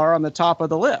JR's car on the top of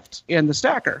the lift in the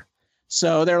stacker.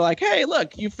 So they're like, hey,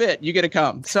 look, you fit, you get to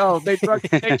come. So they drug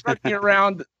me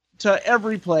around to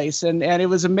every place, and it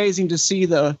was amazing to see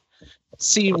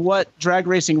what drag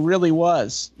racing really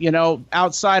was,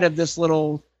 outside of this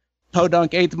little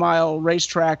podunk 8th mile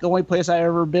racetrack, the only place I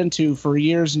ever been to for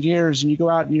years and years. And you go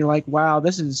out and you're like, wow,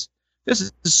 this is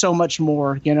so much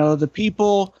more, the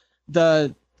people,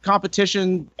 the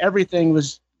competition, everything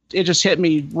it just hit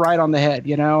me right on the head,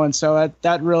 and so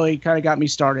that really kind of got me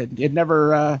started. It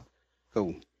never,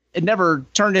 It never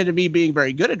turned into me being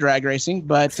very good at drag racing,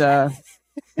 but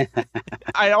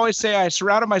I always say I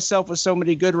surrounded myself with so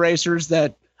many good racers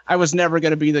that I was never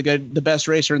going to be the best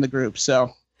racer in the group.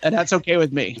 So, and that's okay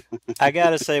with me. I got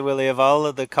to say, Willie, of all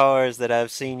of the cars that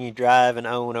I've seen you drive and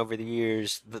own over the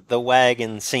years, the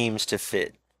wagon seems to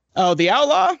fit. Oh, the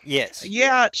Outlaw? Yes.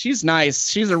 Yeah, she's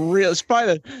nice. It's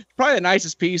probably the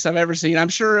nicest piece I've ever seen. I'm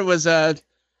sure it was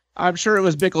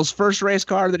Bickle's first race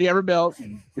car that he ever built.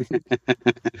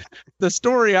 The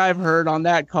story I've heard on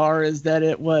that car is that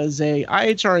it was a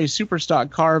IHRA Superstock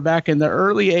car back in the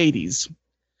early 80s.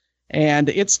 And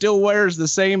it still wears the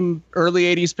same early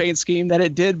 80s paint scheme that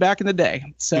it did back in the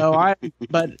day. So I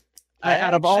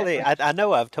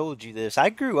know I've told you this. I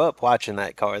grew up watching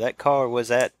that car. That car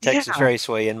was at Texas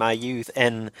Raceway in my youth.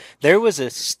 And there was a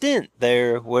stint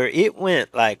there where it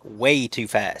went like way too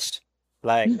fast.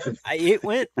 Like it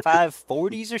went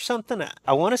 540s or something.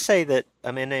 I want to say that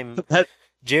a man named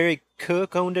Jerry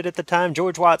Cook owned it at the time.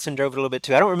 George Watson drove it a little bit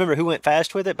too. I don't remember who went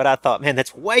fast with it, but I thought, man,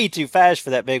 that's way too fast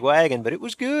for that big wagon. But it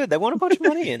was good. They won a bunch of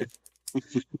money in it.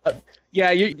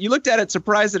 Yeah, you looked at it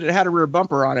surprised that it had a rear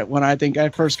bumper on it when I think I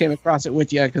first came across it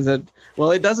with you because it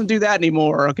doesn't do that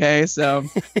anymore. Okay, so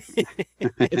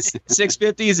it's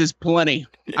 650s is plenty.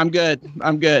 I'm good.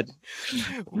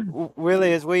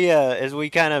 Willie, as we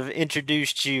kind of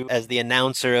introduced you as the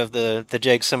announcer of the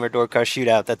JEGS Summer Door Car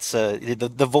Shootout, that's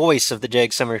the voice of the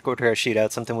JEGS Summer Door Car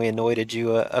Shootout, something we anointed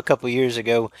you a couple years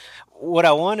ago. What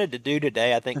I wanted to do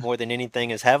today, I think more than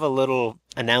anything, is have a little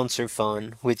announcer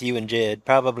fun with you and Jed.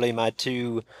 Probably my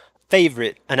two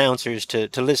favorite announcers to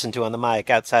listen to on the mic,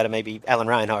 outside of maybe Alan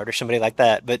Reinhardt or somebody like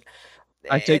that. But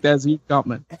I take that as a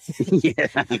compliment. Yeah,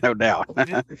 no doubt.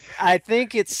 I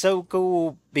think it's so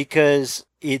cool because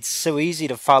it's so easy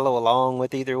to follow along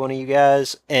with either one of you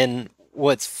guys. And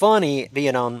what's funny,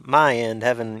 being on my end,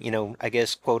 having, I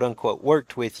guess, quote unquote,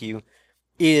 worked with you,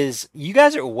 is you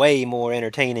guys are way more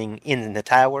entertaining in the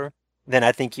tower than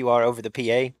I think you are over the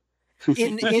PA.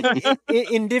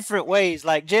 In different ways.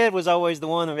 Like Jed was always the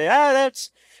one to be,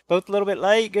 that's both a little bit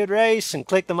late, good race, and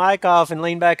click the mic off and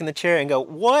lean back in the chair and go,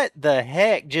 what the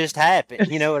heck just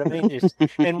happened? You know what I mean?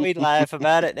 And we'd laugh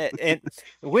about it. And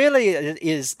Willie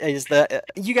is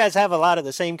you guys have a lot of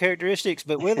the same characteristics,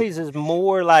 but Willie's is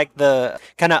more like the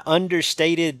kind of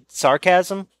understated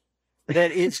sarcasm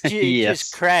that it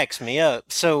just cracks me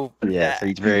up. So yeah,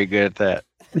 he's very good at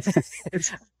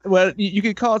that. Well, you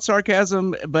could call it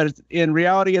sarcasm, but in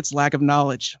reality, it's lack of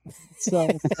knowledge. So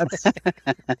that's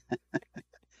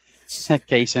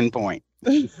case in point.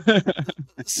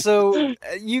 So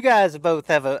you guys both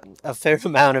have a fair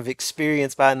amount of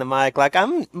experience behind the mic. Like,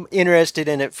 I'm interested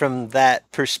in it from that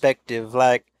perspective.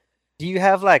 Like, do you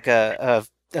have like a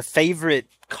favorite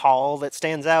call that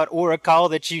stands out, or a call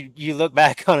that you look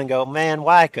back on and go, man,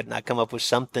 why couldn't I come up with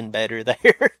something better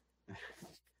there?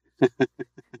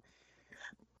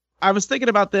 I was thinking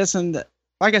about this, and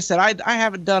like I said, I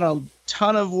haven't done a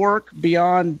ton of work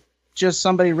beyond just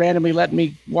somebody randomly letting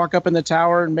me walk up in the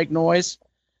tower and make noise.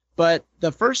 But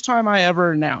the first time I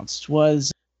ever announced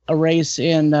was a race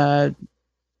in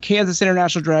Kansas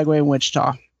International Dragway in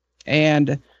Wichita.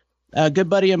 And a good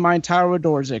buddy of mine, Tyler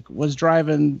Dorzik, was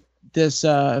driving this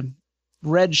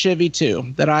red Chevy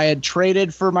 2 that I had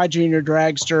traded for my junior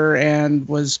dragster and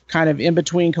was kind of in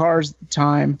between cars at the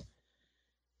time.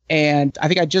 And I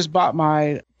think I just bought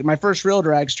my first real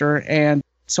dragster. And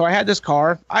so I had this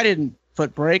car. I didn't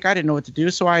foot brake. I didn't know what to do.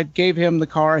 So I gave him the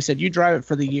car. I said, you drive it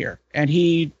for the year. And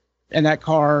that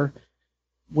car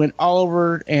went all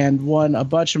over and won a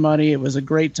bunch of money. It was a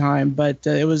great time, but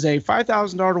it was a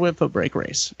 $5,000 to win foot brake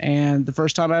race. And the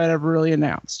first time I had ever really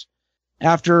announced.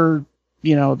 After,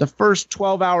 the first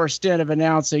 12-hour stint of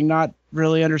announcing, not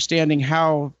really understanding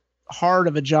how hard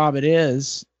of a job it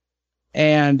is,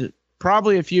 and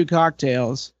probably a few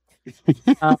cocktails,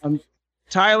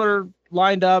 Tyler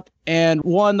lined up and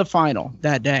won the final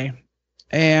that day.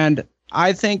 And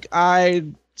I think I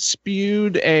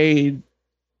spewed a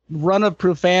run of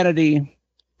profanity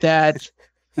that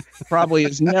probably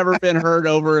has never been heard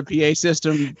over a PA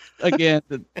system again,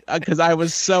 because I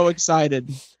was so excited.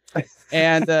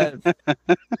 And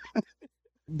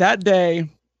that day.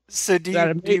 So do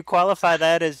you qualify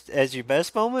that as your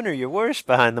best moment or your worst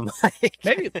behind the mic?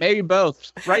 Maybe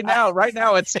both. Right now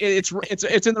it's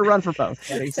in the run for both.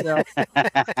 Buddy, so.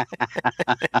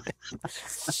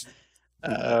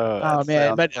 Oh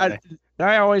man! But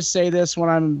I always say this when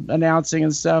I'm announcing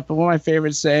and stuff. But one of my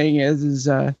favorite saying is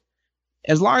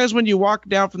as long as when you walk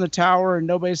down from the tower and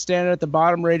nobody's standing at the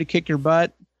bottom ready to kick your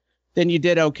butt, then you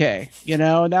did okay. You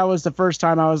know, and that was the first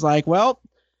time I was like, well,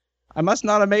 I must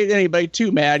not have made anybody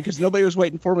too mad because nobody was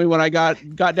waiting for me when I got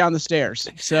down the stairs.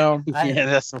 So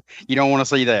yeah, you don't want to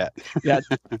see that. Yeah,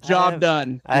 job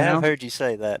done. I have heard you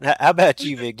say that. How about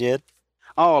you, Big Jed?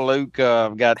 Oh, Luke,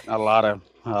 I've got a lot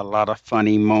of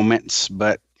funny moments,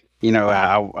 but you know,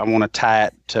 I want to tie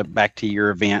it back to your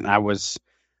event. I was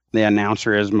the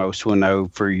announcer, as most will know,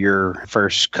 for your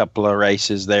first couple of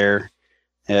races there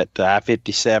at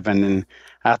I-57, and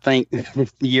I think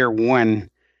year one,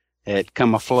 it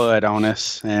come a flood on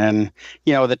us, and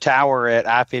you know the tower at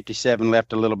I-57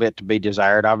 left a little bit to be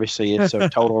desired. Obviously, it's a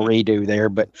total redo there,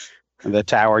 but the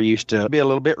tower used to be a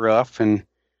little bit rough, and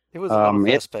it was a little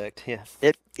suspect. Yeah,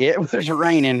 it was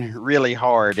raining really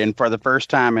hard, and for the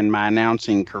first time in my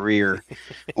announcing career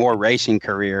or racing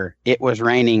career, it was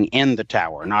raining in the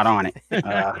tower, not on it.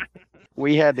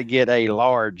 We had to get a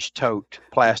large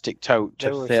plastic tote to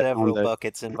fit on the... There were several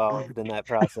buckets involved in that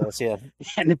process, yeah.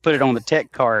 And to put it on the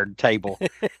tech card table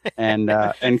and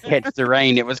catch the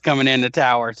rain that was coming in the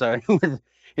tower. So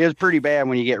it was pretty bad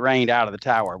when you get rained out of the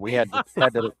tower. We had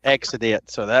to exit it.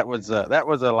 So that was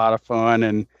a lot of fun.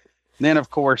 And then,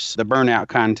 of course, the burnout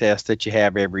contest that you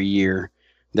have every year.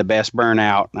 The best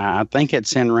burnout. I think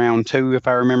it's in round 2, if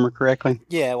I remember correctly.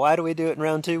 Yeah, why do we do it in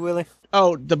round 2, Willie?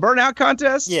 Oh, the burnout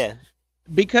contest? Yeah.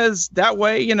 Because that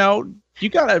way, you know, you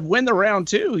got to win the round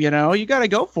 2, you know, you got to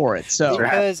go for it. So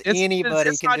because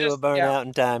anybody can do a burnout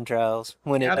in time trials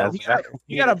when it does.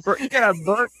 You got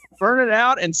to burn it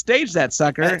out and stage that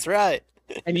sucker. That's right.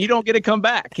 And you don't get to come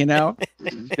back, you know.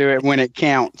 Do it when it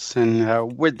counts.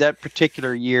 And with that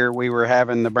particular year, we were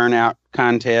having the burnout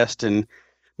contest, and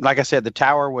like I said, the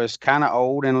tower was kind of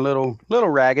old and a little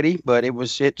raggedy, but it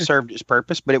served its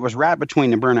purpose. But it was right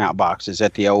between the burnout boxes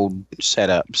at the old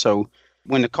setup. So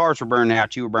when the cars were burned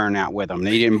out, you were burned out with them.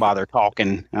 You didn't bother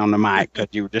talking on the mic because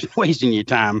you were just wasting your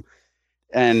time.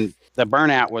 And the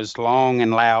burnout was long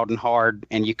and loud and hard,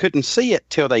 and you couldn't see it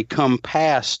till they come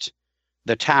past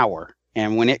the tower.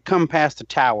 And when it come past the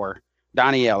tower,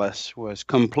 Donnie Ellis was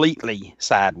completely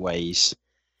sideways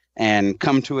and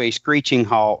come to a screeching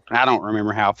halt. I don't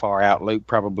remember how far out. Luke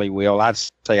probably will. I'd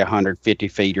say 150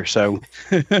 feet or so.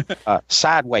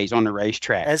 Sideways on the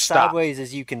racetrack. As sideways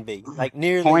as you can be. Like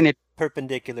nearly pointed,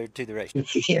 perpendicular to the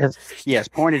racetrack. Yes,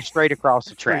 pointed straight across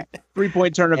the track.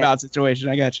 3-point turnabout situation.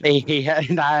 I got you.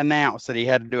 And I announced that he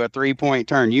had to do a 3-point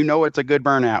turn. You know it's a good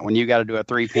burnout when you got to do a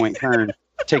 3-point turn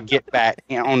to get back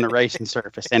on the racing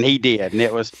surface. And he did. And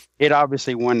it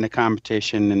obviously won the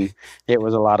competition, and it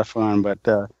was a lot of fun. But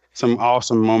some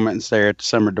awesome moments there at the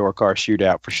Summer Door Car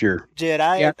Shootout for sure. Jed,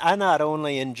 I not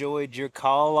only enjoyed your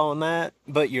call on that,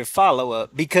 but your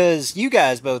follow-up, because you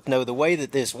guys both know the way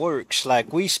that this works.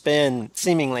 Like, we spend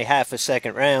seemingly half a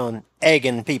second round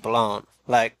egging people on.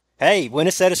 Like, hey, win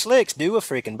a set of slicks, do a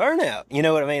freaking burnout. You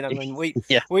know what I mean? I mean,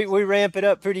 we ramp it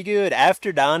up pretty good.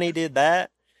 After Donnie did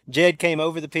that, Jed came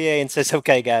over the PA and says,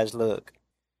 okay, guys, look,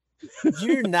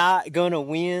 you're not going to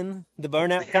win the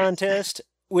burnout contest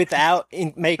without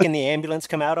making the ambulance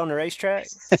come out on the racetrack.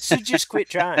 So just quit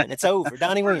trying. It's over.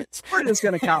 Donnie wins. We're just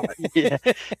going to call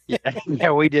it.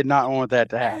 Yeah, we did not want that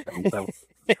to happen. So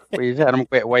we just had them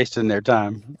quit wasting their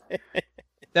time.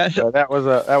 So that was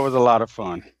a lot of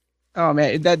fun. Oh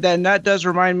man, that does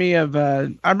remind me of I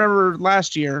remember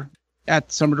last year at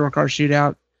the Summer Door Car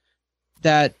Shootout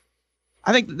that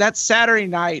I think that Saturday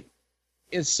night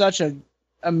is such an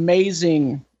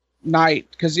amazing night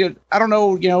because I don't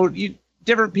know,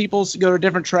 different people go to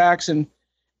different tracks,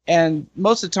 and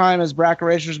most of the time as bracket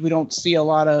racers we don't see a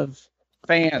lot of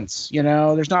fans.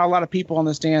 There's not a lot of people on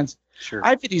the stands. Sure.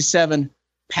 I-57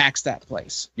 packs that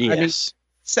place. Yes. I mean,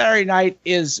 Saturday night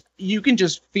you can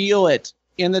just feel it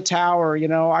in the tower.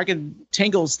 I can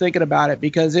tingles thinking about it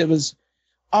because it was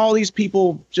all these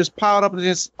people just piled up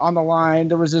on the line.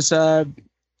 There was this I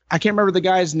can't remember the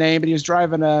guy's name, but he was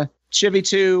driving a Chevy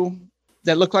 2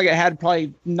 that looked like it had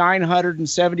probably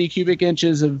 970 cubic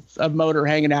inches of motor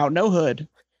hanging out, no hood.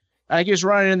 I think he was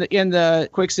running in the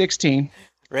quick 16.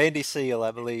 Randy Seal,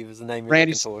 I believe, is the name you're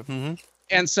Randy looking for. Mm-hmm.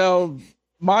 And so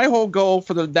my whole goal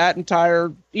for that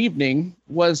entire evening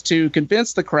was to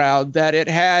convince the crowd that it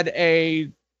had a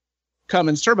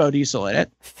Cummins turbo diesel in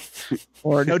it,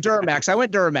 or no Duramax. I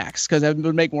went Duramax because it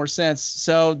would make more sense.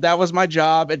 So that was my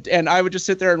job. And I would just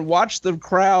sit there and watch the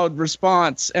crowd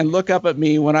response and look up at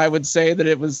me when I would say that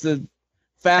it was the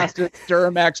fastest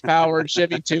Duramax powered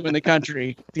Chevy 2 in the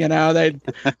country.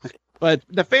 But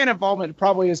the fan involvement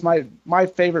probably is my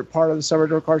favorite part of the Summer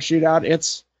Door Car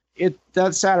Shootout.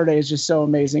 That Saturday is just so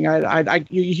amazing.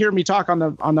 You hear me talk on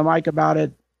the mic about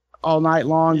it all night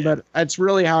long, but it's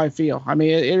really how I feel. I mean,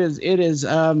 it is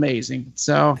amazing.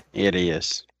 So it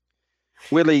is.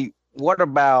 Willie, what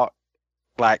about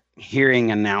like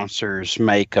hearing announcers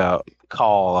make a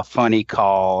call, a funny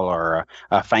call or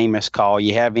a famous call?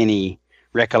 You have any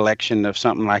recollection of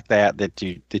something like that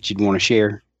you'd want to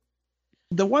share?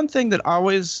 The one thing that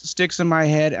always sticks in my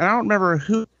head, and I don't remember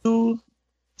who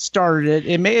started it.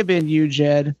 It may have been you,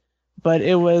 Jed, but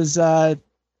it was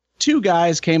two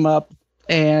guys came up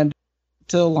and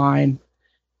to the line,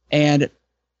 and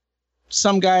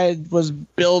some guy was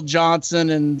Bill Johnson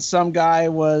and some guy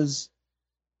was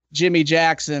Jimmy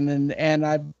Jackson, and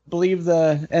I believe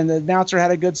the announcer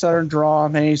had a good Southern draw,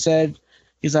 and he's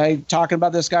like talking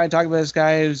about this guy.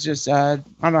 It was just I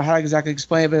don't know how to exactly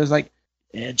explain it, but it was like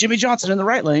Jimmy Johnson in the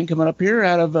right lane coming up here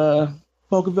out of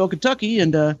Pocahontas, Kentucky,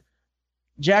 and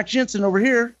Jack Jensen over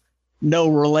here, no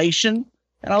relation.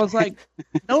 And I was like,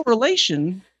 no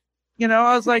relation?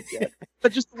 I was like,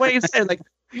 but just the way he said, like,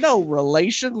 no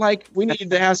relation. Like, we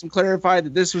need to have some clarified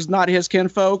that this was not his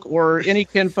kinfolk or any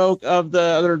kinfolk of the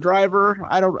other driver.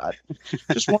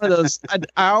 Just one of those.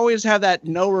 I always have that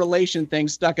no relation thing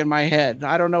stuck in my head.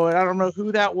 I don't know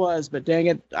who that was, but dang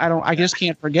it, I just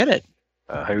can't forget it.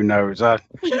 Who knows? I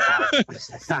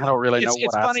don't really know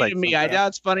it's funny to me. I doubt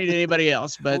it's funny to anybody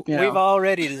else, but we've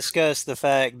already discussed the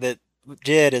fact that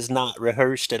Jed is not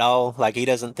rehearsed at all. Like, he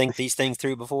doesn't think these things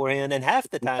through beforehand, and half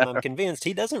the time I'm convinced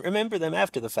he doesn't remember them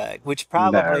after the fact, which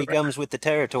probably comes with the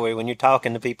territory when you're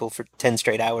talking to people for 10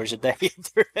 straight hours a day.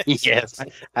 Yes,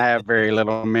 I have very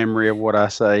little memory of what I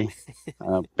say.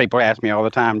 People ask me all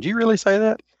the time, "Do you really say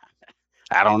that?"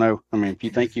 I don't know. I mean, if you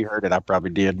think you heard it, I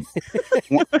probably did.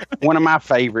 One of my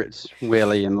favorites,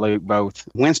 Willie and Luke both,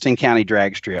 Winston County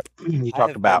Drag Strip. You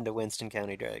talk about the Winston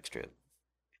County Drag Strip.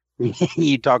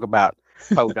 You talk about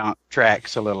podunk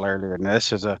tracks a little earlier, and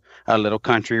this is a little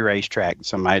country racetrack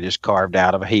somebody just carved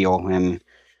out of a hill, and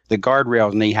the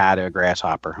guardrail's knee high to a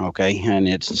grasshopper. Okay, and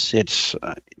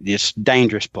it's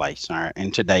dangerous place. All right,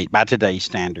 and by today's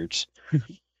standards.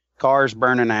 Cars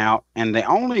burning out, and the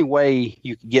only way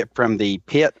you can get from the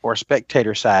pit or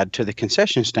spectator side to the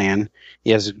concession stand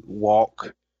is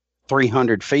walk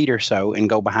 300 feet or so and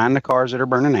go behind the cars that are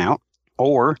burning out,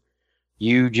 or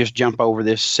you just jump over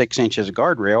this 6 inches of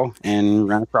guardrail and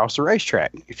run across the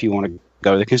racetrack if you want to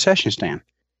go to the concession stand.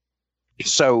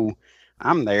 So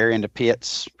I'm there in the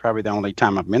pits, probably the only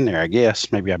time I've been there, I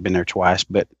guess. Maybe I've been there twice,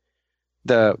 but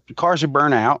the cars would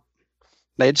burn out,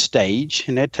 they'd stage,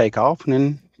 and they'd take off, and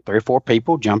then 3 or 4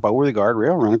 people jump over the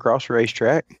guardrail, run across the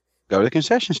racetrack, go to the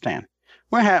concession stand.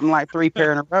 Well, it happened like 3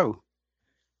 pair in a row.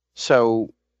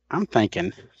 So I'm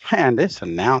thinking, man, this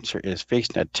announcer is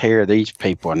fixing to tear these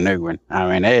people a new one.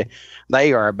 I mean,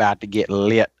 they are about to get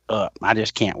lit up. I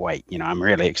just can't wait. I'm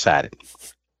really excited.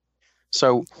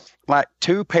 So like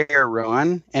 2 pair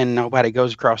run and nobody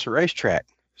goes across the racetrack.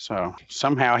 So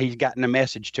somehow he's gotten a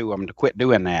message to them to quit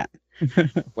doing that.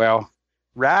 Well,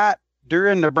 right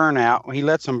during the burnout, he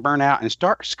lets them burn out and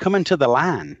starts coming to the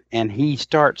line. And he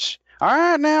starts, all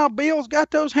right, now Bill's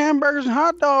got those hamburgers and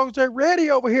hot dogs. They're ready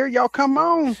over here. Y'all come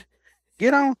on.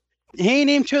 Get on. He ain't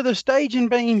even to the staging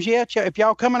beams yet. If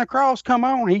y'all coming across, come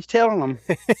on. He's telling them.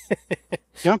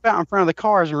 Jump out in front of the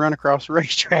cars and run across the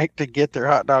racetrack to get their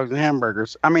hot dogs and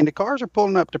hamburgers. I mean, the cars are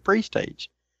pulling up to pre-stage.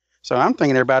 So I'm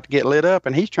thinking they're about to get lit up,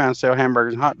 and he's trying to sell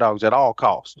hamburgers and hot dogs at all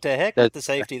costs. To heck with the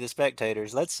safety of the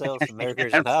spectators. Let's sell some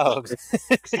burgers and dogs.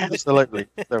 Absolutely.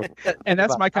 So, and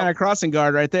that's my kind of crossing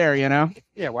guard right there,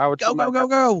 Yeah, why would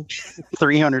go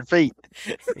 300 feet.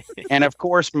 And of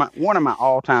course, one of my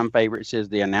all-time favorites is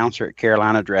the announcer at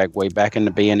Carolina Dragway back in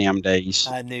the B&M days.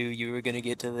 I knew you were going to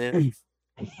get to this.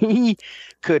 He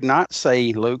could not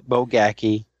say Luke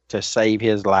Bogacki to save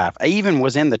his life. I even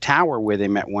was in the tower with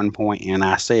him at one point, and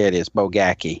I said it's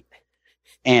Bogacki,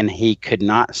 and he could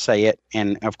not say it.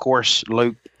 And of course,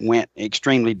 Luke went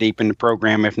extremely deep in the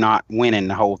program, if not winning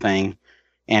the whole thing.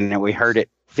 And we heard it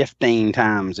 15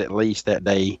 times at least that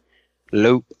day.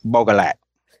 Luke Bogalak.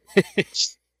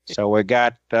 So we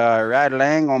got right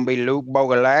lane gonna be Luke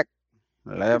Bogalak,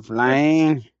 left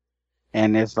lane.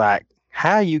 And it's like,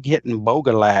 how are you getting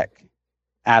Bogalak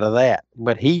out of that?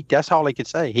 But that's all he could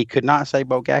say. He could not say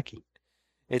Bogacki.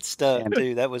 It stuck,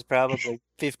 too. That was probably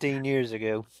 15 years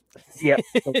ago. Yeah.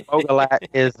 Bogalak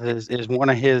is one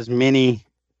of his many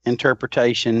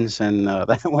interpretations. And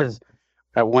that was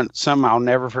something I'll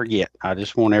never forget. I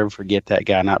just won't ever forget that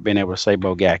guy not being able to say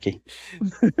Bogacki.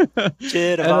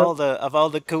 Jed, of all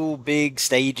the cool big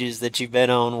stages that you've been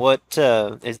on,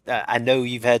 I know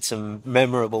you've had some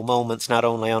memorable moments not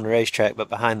only on the racetrack but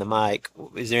behind the mic.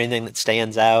 Is there anything that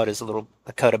stands out as a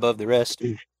cut above the rest?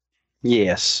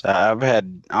 Yes, I've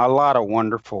had a lot of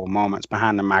wonderful moments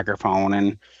behind the microphone,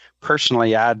 and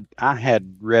personally, I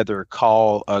had rather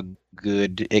call a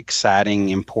good, exciting,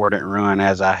 important run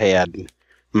as I had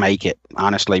make it,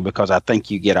 honestly, because I think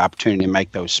you get opportunity to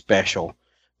make those special.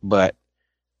 But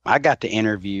I got to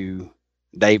interview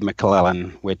Dave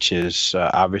McClellan, which is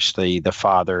obviously the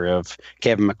father of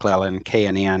Kevin McClellan,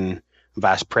 K&N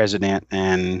vice president,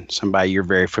 and somebody you're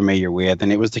very familiar with.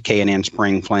 And it was the K&N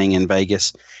Spring Fling in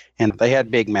Vegas. And they had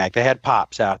Big Mac. They had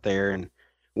Pops out there and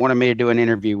wanted me to do an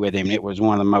interview with him. It was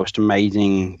one of the most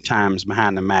amazing times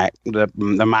behind the mic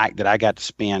that I got to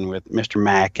spend with Mr.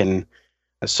 Mac, and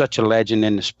such a legend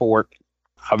in the sport.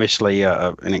 Obviously,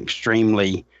 an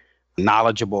extremely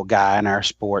knowledgeable guy in our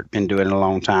sport, been doing it a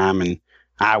long time. And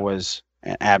I was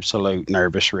an absolute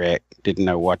nervous wreck. Didn't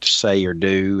know what to say or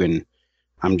do. And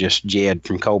I'm just Jed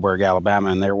from Coburg, Alabama,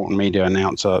 and they're wanting me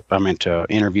to to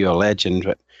interview a legend.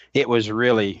 But it was a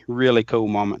really, really cool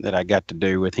moment that I got to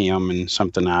do with him, and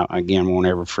something I, again, won't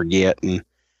ever forget. And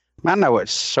I know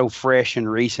it's so fresh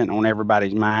and recent on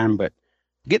everybody's mind, but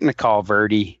getting to call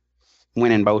Verdi,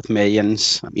 winning both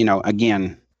millions,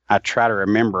 again, I try to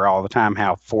remember all the time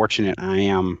how fortunate I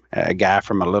am, a guy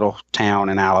from a little town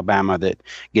in Alabama that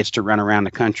gets to run around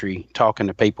the country talking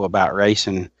to people about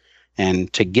racing,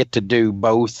 and to get to do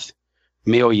both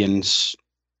millions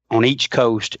on each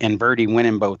coast, and Verdi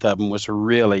winning both of them was a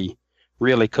really,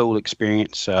 really cool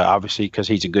experience. Obviously, because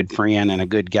he's a good friend and a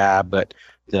good guy, but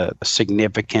the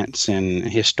significance and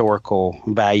historical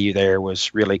value there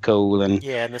was really cool. And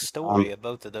the story of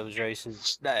both of those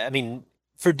races, I mean,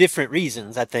 for different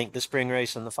reasons, I think the spring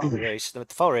race and the fall race. The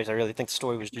fall race, I really think the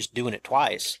story was just doing it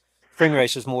twice. Spring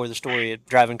race was more the story of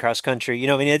driving cross country.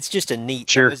 It's just a neat.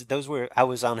 Sure. I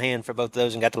was on hand for both of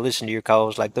those and got to listen to your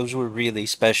calls. Like, those were really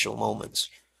special moments.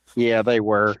 Yeah, they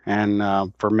were,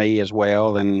 and for me as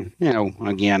well. And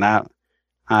again,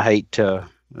 I hate to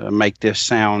make this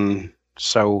sound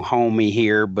so homey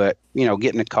here, but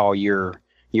getting to call your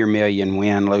million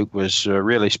win, Luke, was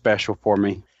really special for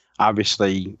me.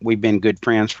 Obviously, we've been good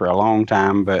friends for a long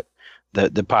time, but the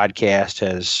podcast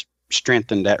has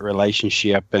strengthened that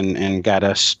relationship and got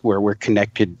us where we're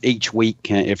connected each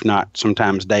week, if not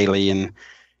sometimes daily, and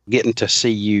getting to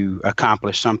see you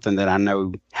accomplish something that I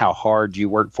know how hard you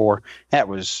work for. That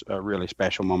was a really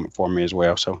special moment for me as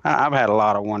well. So I've had a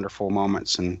lot of wonderful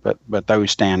moments, but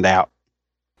those stand out.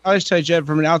 I always tell you, Jed,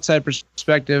 from an outside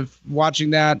perspective, watching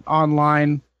that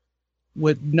online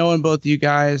with knowing both of you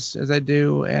guys as I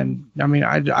do. And I mean,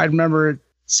 I remember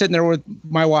sitting there with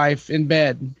my wife in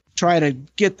bed, trying to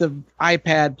get the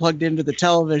iPad plugged into the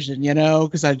television,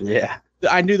 because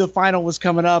I knew the final was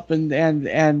coming up, and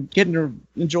getting to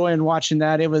enjoying watching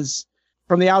that. It was,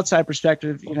 from the outside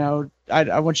perspective,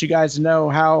 I want you guys to know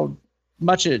how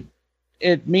much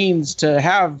it means to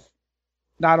have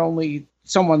not only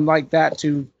someone like that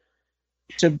to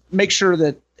make sure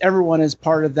that everyone is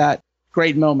part of that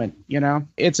great moment.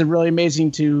 It's a really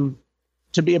amazing to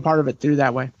be a part of it through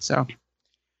that way. So,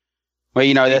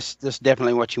 well, that's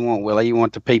definitely what you want, Willie. You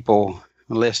want the people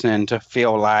listening to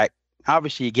feel like,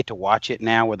 obviously you get to watch it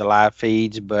now with the live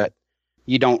feeds, but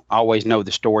you don't always know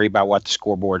the story by what the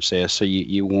scoreboard says. So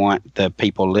you want the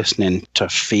people listening to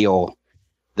feel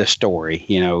the story,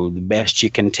 the best you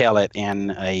can tell it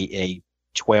in a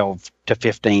 12 to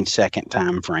 15 second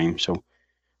time frame. So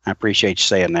I appreciate you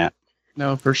saying that.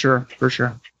 No, for sure.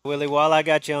 Willie, while I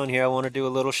got you on here, I want to do a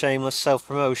little shameless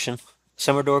self-promotion.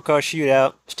 Summer Door Car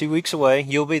Shootout. It's 2 weeks away.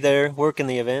 You'll be there working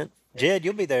the event. Jed,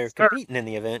 you'll be there competing in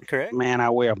the event, correct? Man, I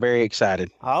will. Very excited.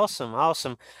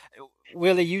 Awesome.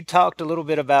 Willie, you talked a little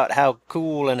bit about how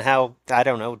cool and how, I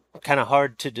don't know, kind of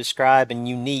hard to describe and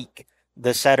unique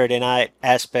the Saturday night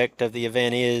aspect of the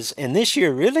event is. And this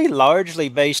year, really largely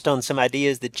based on some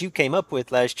ideas that you came up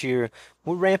with last year,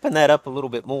 we're ramping that up a little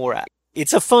bit more.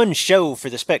 It's a fun show for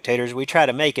the spectators. We try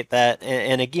to make it that.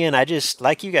 And again, I just,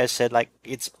 like you guys said,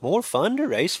 it's more fun to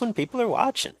race when people are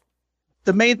watching.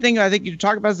 The main thing I think you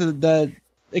talk about is the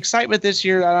excitement this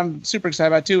year that I'm super excited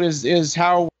about too is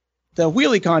how the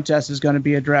wheelie contest is going to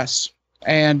be addressed.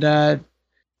 And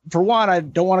for one, I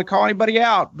don't want to call anybody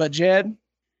out, but Jed,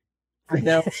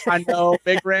 I know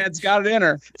Big Red's got it in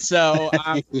her. So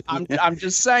I'm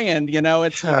just saying,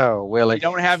 it's Willie, you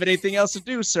don't have anything else to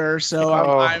do, sir. So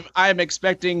I'm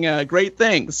expecting great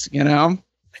things,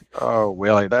 Oh,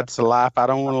 Willie, that's a life I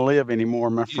don't want to live anymore,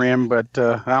 my friend. But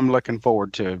I'm looking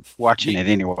forward to watching it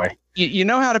anyway. You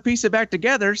know how to piece it back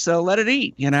together, so let it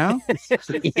eat. Yeah,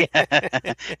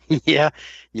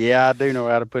 I do know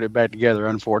how to put it back together.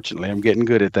 Unfortunately, I'm getting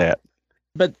good at that.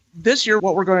 But this year,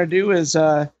 what we're going to do is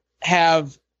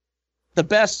have the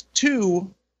best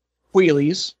 2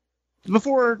 wheelies.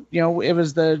 Before, it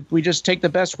was we just take the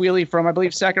best wheelie from, I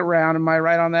believe, second round. Am I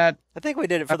right on that? I think we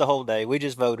did it for the whole day. We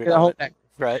just voted the on whole it. day.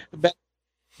 Right.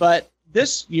 But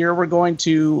this year, we're going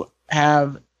to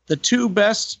have the 2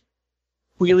 best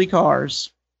wheelie cars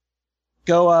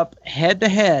go up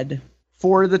head-to-head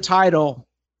for the title.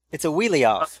 It's a wheelie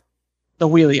off. The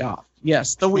wheelie off.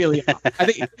 Yes, the wheelie off. I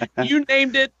think you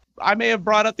named it. I may have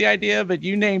brought up the idea, but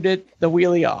you named it the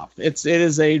wheelie off. It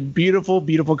is a beautiful,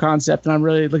 beautiful concept, and I'm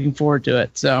really looking forward to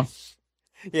it. So,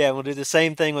 yeah, we'll do the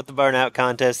same thing with the burnout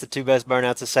contest. The 2 best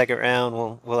burnouts the second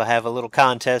round. We'll have a little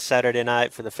contest Saturday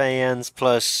night for the fans.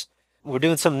 Plus, we're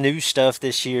doing some new stuff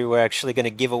this year. We're actually going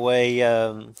to give away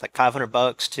like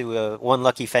 $500 to one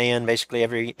lucky fan. Basically,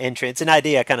 every entrant. It's an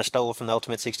idea I kind of stole from the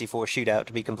Ultimate 64 Shootout,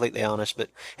 to be completely honest. But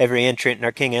every entrant in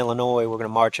our King, Illinois, we're going to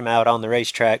march them out on the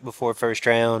racetrack before first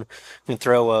round and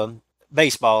throw a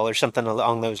baseball or something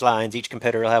along those lines. Each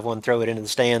competitor will have one, throw it into the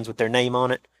stands with their name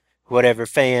on it. Whatever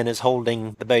fan is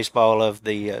holding the baseball of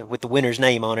with the winner's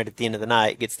name on it at the end of the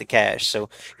night gets the cash. So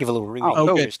give a little rooting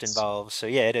interest involved. So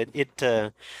yeah,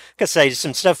 like I say,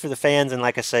 some stuff for the fans, and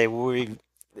like I say, we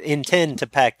intend to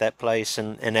pack that place.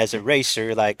 And as a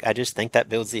racer, I just think that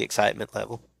builds the excitement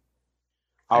level.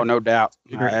 Oh, no doubt.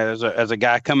 As a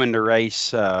guy coming to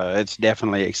race, it's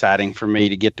definitely exciting for me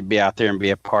to get to be out there and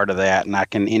be a part of that, and I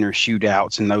can enter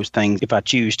shootouts and those things if I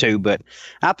choose to. But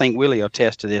I think Willie will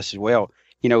attest to this as well.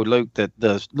 Luke, the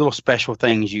little special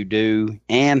things you do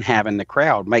and having the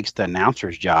crowd makes the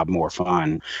announcer's job more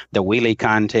fun. The wheelie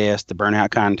contest, the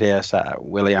burnout contest,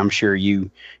 Willie, I'm sure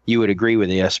you would agree with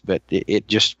this, but it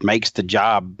just makes the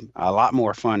job a lot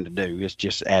more fun to do. It's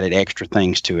just added extra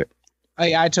things to it.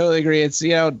 I totally agree. It's,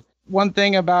 one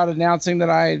thing about announcing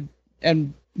that I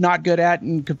am not good at,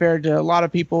 and compared to a lot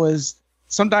of people, is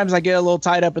sometimes I get a little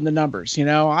tied up in the numbers.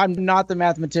 I'm not the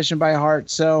mathematician by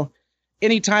heart, so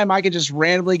anytime I can just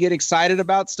randomly get excited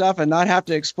about stuff and not have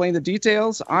to explain the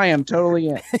details, I am totally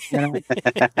in.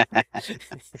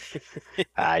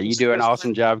 You do an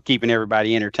awesome job keeping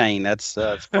everybody entertained. That's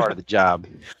part of the job.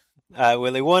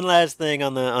 Willie, one last thing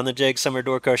on the JEGS Summer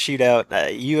Door Car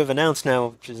Shootout. You have announced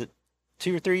now, is it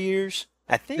 2 or 3 years?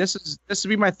 I think this will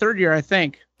be my 3rd year, I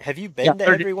think. Have you been to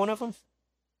every one of them?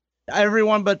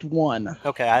 Everyone but one.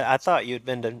 Okay, I thought you had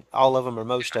been to all of them or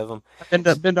most of them.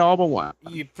 I've been to all but one.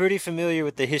 You're pretty familiar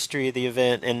with the history of the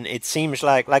event, and it seems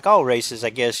like all races,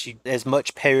 I guess, as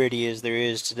much parity as there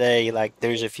is today,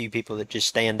 there's a few people that just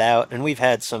stand out, and we've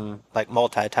had some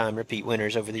multi-time repeat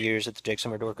winners over the years at the JEGS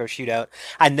Summer Door Car Shootout.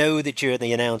 I know that you're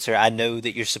the announcer. I know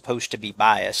that you're supposed to be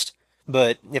biased,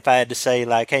 but if I had to say,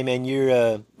 hey man,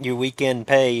 your weekend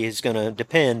pay is going to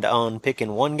depend on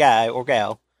picking one guy or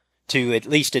gal to at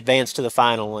least advance to the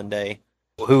final one day,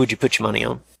 who would you put your money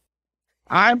on?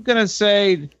 I'm going to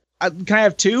say, can I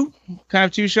have 2? Can I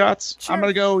have 2 shots? Sure. I'm going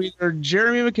to go either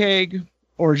Jeremy McCaig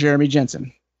or Jeremy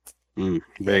Jensen.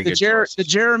 Very good. The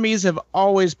Jeremies have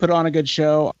always put on a good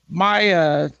show.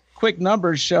 My quick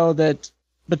numbers show that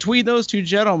between those 2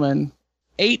 gentlemen,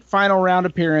 8 final round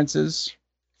appearances,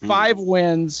 5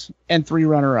 wins, and 3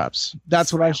 runner-ups.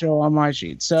 That's what I show on my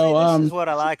sheet. So this is what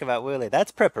I like about Willie.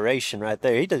 That's preparation right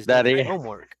there. He does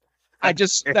homework. I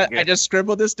just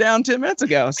scribbled this down 10 minutes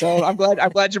ago. So I'm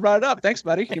glad you brought it up. Thanks,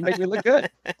 buddy. You make me look good.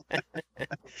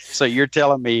 So you're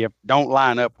telling me don't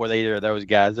line up with either of those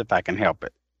guys if I can help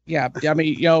it. Yeah, I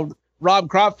mean, Rob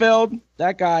Cropfeld,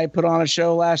 that guy put on a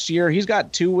show last year. He's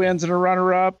got 2 wins and a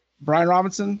runner-up. Brian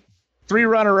Robinson, 3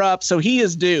 runner-ups, so he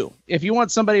is due. If you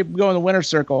want somebody to go in the winner's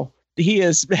circle, he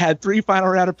has had 3 final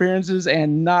round appearances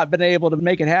and not been able to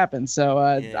make it happen. So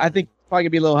I think probably gonna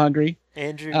be a little hungry.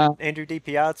 Andrew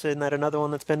DiPiazza, isn't that another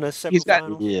one that's been to several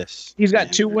finals? Yes. He's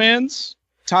got 2 wins.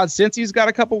 Todd Cincy's got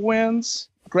a couple wins.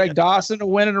 Greg Dawson, a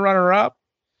win and a runner-up.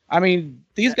 I mean,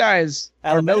 these guys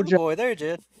are no joke. Boy there,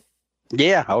 Jed.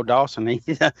 Yeah, Dawson.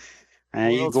 He's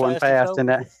going fast in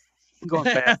that. Going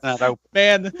fast in that open.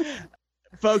 Man,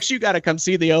 folks, you got to come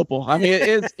see the Opal. I mean,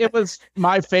 it was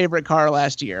my favorite car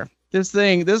last year. This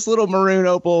little maroon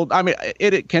Opal. I mean,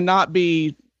 it cannot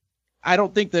be I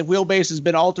don't think the wheelbase has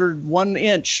been altered 1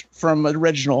 inch from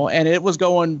original, and it was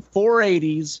going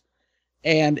 480s,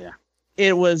 and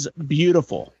it was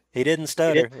beautiful. He didn't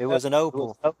stutter. It was an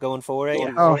Opal going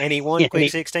 480, and he won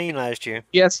Quick 16 last year.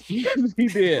 Yes, he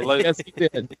did. Yes, he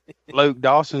did. Luke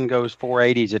Dawson goes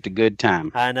 480s at the good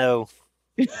time. I know.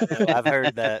 I've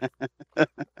heard that.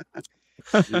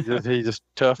 He's a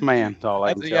tough man. That's all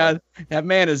I can tell you. That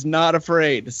man is not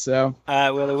afraid. So, all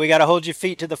right, Willie, we got to hold your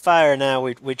feet to the fire now.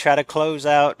 We try to close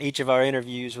out each of our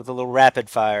interviews with a little rapid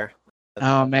fire.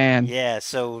 Oh man. Yeah.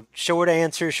 So short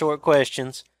answers, short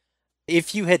questions.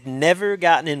 If you had never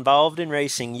gotten involved in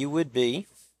racing, you would be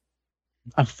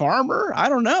a farmer? I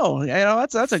don't know.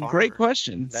 That's a great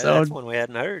question. That's one we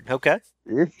hadn't heard. Okay.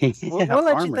 We'll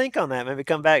let you think on that. Maybe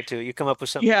come back to it. You come up with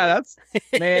something. Yeah, that's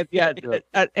man. Yeah.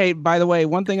 Hey, by the way,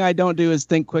 one thing I don't do is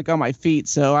think quick on my feet.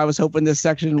 So I was hoping this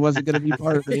section wasn't going to be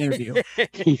part of the interview.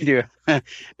 You do a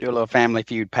little Family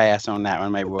Feud pass on that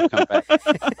one. Maybe we'll come back.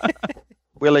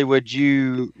 Willie, would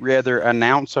you rather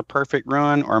announce a perfect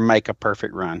run or make a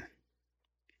perfect run?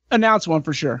 Announce one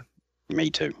for sure. Me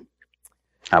too.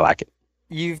 I like it.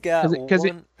 You've got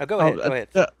one. Go ahead.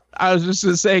 I was just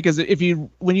going to say, because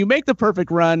when you make the perfect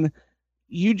run,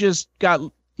 you just got,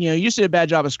 you did a bad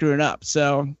job of screwing up.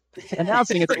 So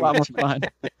announcing it's a lot more fun.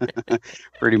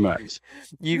 Pretty much.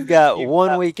 You've got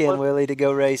one weekend, Willie, to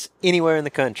go race anywhere in the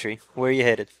country. Where are you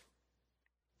headed?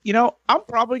 I'm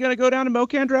probably going to go down to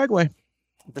Mocan Dragway.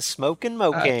 The Smokin'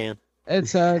 Mocan.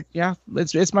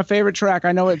 It's my favorite track.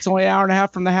 I know it's only an hour and a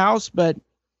half from the house, but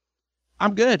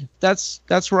I'm good.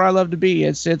 That's where I love to be.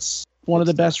 It's one of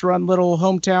the best run little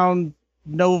hometown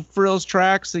no frills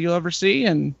tracks that you'll ever see.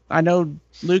 And I know,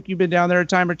 Luke, you've been down there a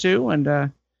time or two,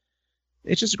 and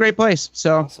it's just a great place.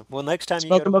 So, awesome. Well, next time you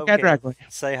go to Mocan,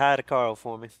 say hi to Carl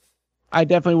for me. I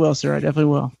definitely will, sir. I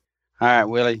definitely will. All right,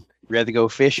 Willie, rather go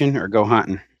fishing or go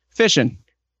hunting? Fishing.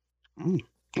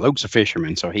 Luke's a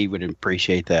fisherman, so he would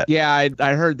appreciate that. Yeah,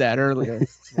 I heard that earlier.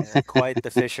 Quite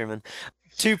the fisherman.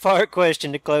 2-part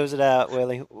question to close it out,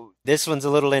 Willie. This one's a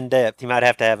little in-depth. You might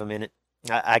have to have a minute.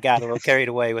 I got a little carried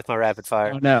away with my rapid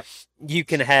fire. Oh, no. You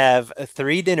can have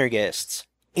 3 dinner guests,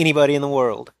 anybody in the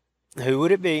world. Who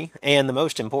would it be? And the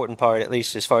most important part, at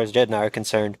least as far as Jed and I are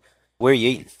concerned, where are you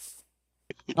eating?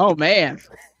 Oh, man.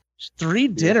 3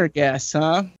 dinner guests,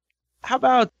 huh? How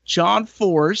about John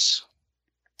Force?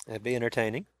 That'd be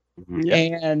entertaining. Yeah.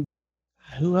 And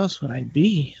who else would I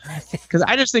be? Because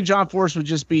I just think John Force would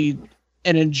just be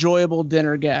an enjoyable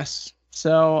dinner guest.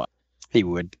 So he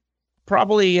would.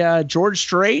 Probably George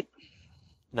Strait.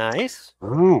 Nice.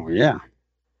 Oh, yeah.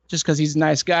 Just because he's a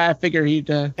nice guy, I figure he'd...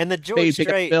 and the George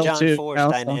Strait, John Force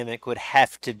dynamic would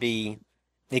have to be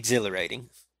exhilarating.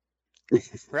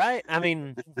 Right? I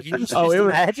mean, you just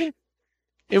imagine?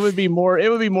 It would be more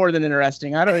than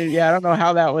interesting. I don't know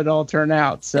how that would all turn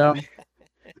out. So,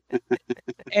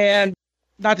 and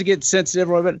not to get sensitive,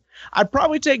 but I'd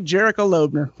probably take Jericho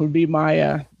Loebner would be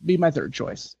my third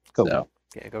choice. Cool. So,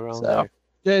 can't go wrong there.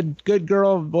 Good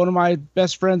girl, one of my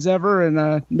best friends ever, and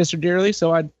Mr. Dearly.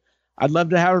 So I'd love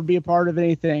to have her be a part of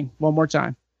anything one more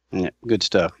time. Yeah, good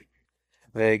stuff.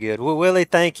 Very good. Well, Willie,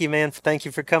 thank you, man. Thank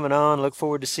you for coming on. Look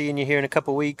forward to seeing you here in a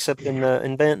couple of weeks up in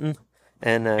Benton.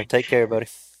 And take care, buddy.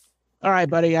 All right,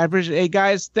 buddy. I appreciate it. Hey,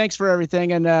 guys, thanks for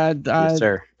everything. And yes,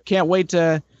 sir. Can't wait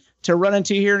to run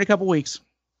into you here in a couple weeks.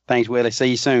 Thanks, Willie. See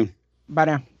you soon. Bye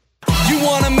now. You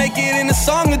wanna make it in a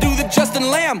song and do the Justin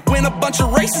Lamb. Win a bunch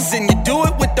of races and you do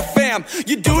it with the fam.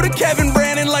 You do the Kevin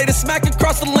Brandon, lay the smack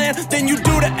across the land. Then you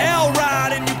do the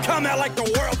L-Ride and you come out like the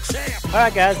world champ. All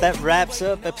right, guys, that wraps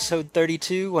up episode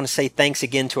 32. Want to say thanks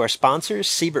again to our sponsors,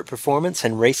 Siebert Performance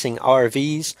and Racing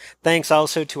RVs. Thanks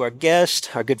also to our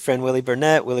guest, our good friend Willie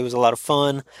Burnett. Willie was a lot of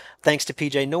fun. Thanks to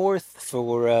PJ North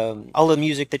for all the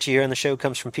music that you hear on the show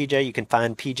comes from PJ. You can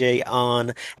find PJ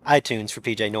on iTunes for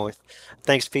PJ North.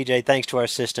 Thanks to PJ. Thanks to our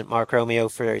assistant, Mark Romeo,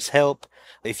 for his help.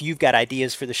 If you've got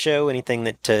ideas for the show, anything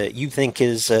that you think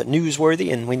is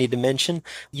newsworthy and we need to mention,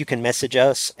 you can message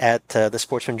us at the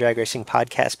Sportsman Drag Racing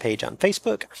Podcast page on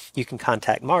Facebook. You can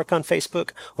contact Mark on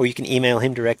Facebook, or you can email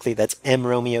him directly. That's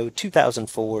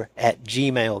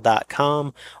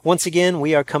mromeo2004@gmail.com. Once again,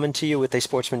 we are coming to you with a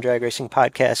Sportsman Drag Racing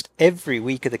Podcast every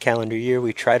week of the calendar year.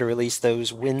 We try to release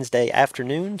those Wednesday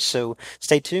afternoons, so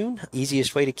stay tuned.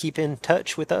 Easiest way to keep in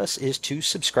touch with us is to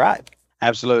subscribe.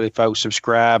 Absolutely, folks.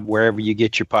 Subscribe wherever you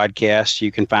get your podcasts.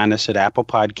 You can find us at Apple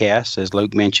Podcasts, as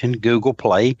Luke mentioned, Google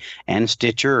Play, and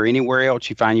Stitcher, or anywhere else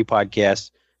you find your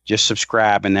podcasts. just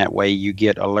subscribe, and that way you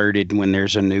get alerted when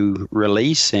there's a new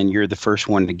release and you're the first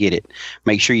one to get it.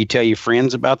 Make sure you tell your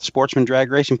friends about the Sportsman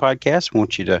Drag Racing Podcast. I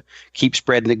want you to keep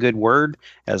spreading the good word.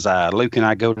 As Luke and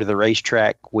I go to the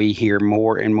racetrack, we hear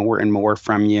more and more and more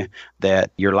from you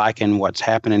that you're liking what's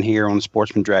happening here on the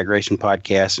Sportsman Drag Racing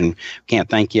Podcast, and can't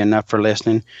thank you enough for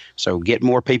listening. So get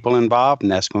more people involved,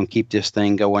 and that's going to keep this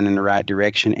thing going in the right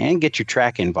direction, and get your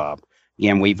track involved.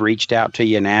 Again, we've reached out to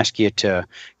you and asked you to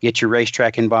get your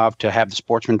racetrack involved, to have the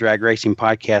Sportsman Drag Racing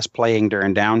Podcast playing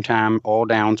during downtime, all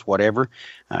downs, whatever.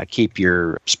 Keep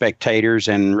your spectators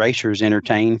and racers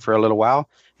entertained for a little while.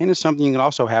 And it's something you can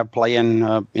also have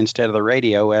playing instead of the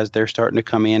radio as they're starting to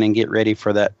come in and get ready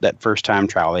for that first time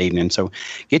trial evening. So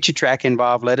get your track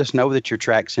involved. Let us know that your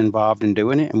track's involved in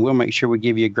doing it, and we'll make sure we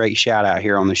give you a great shout out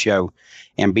here on the show.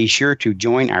 And be sure to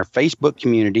join our Facebook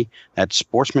community. That's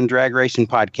Sportsman Drag Racing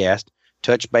Podcast.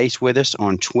 Touch base with us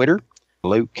on Twitter.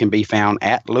 Luke can be found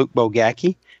at Luke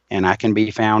Bogacki, and I can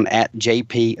be found at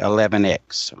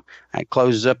JP11X. So that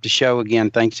closes up the show.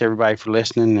 Again, thanks everybody for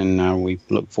listening, and we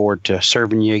look forward to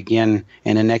serving you again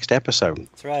in the next episode.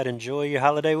 That's right. Enjoy your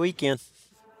holiday weekend.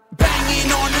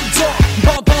 Banging on the door,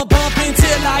 bump, bump, bump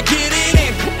until I get it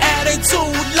in.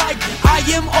 Attitude like I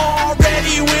am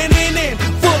already winning in.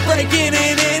 Foot breaking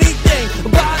in anything.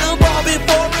 Bottom ball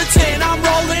before a 10. I'm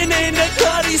rolling in the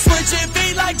cutty, switching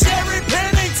feet like Jerry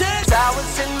Pennington. I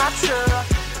was in my truck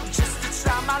just to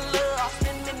try my luck,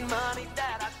 spending money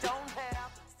that I don't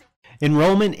have.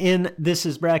 Enrollment in This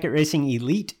Is Bracket Racing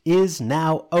Elite is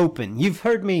now open. You've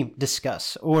heard me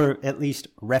discuss, or at least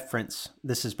reference,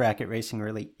 This Is Bracket Racing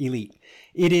Elite.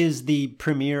 It is the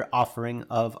premier offering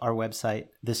of our website,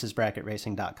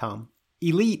 thisisbracketracing.com.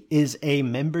 Elite is a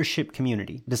membership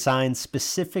community designed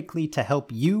specifically to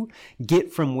help you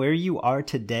get from where you are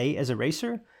today as a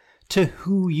racer to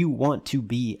who you want to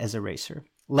be as a racer.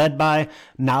 Led by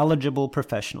knowledgeable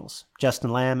professionals.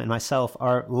 Justin Lamb and myself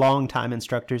are longtime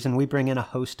instructors, and we bring in a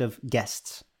host of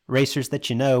guests, racers that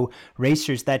you know,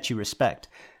 racers that you respect.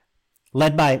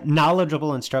 Led by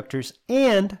knowledgeable instructors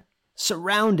and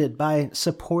surrounded by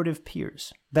supportive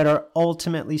peers that are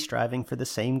ultimately striving for the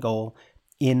same goal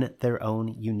in their own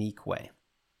unique way.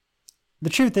 The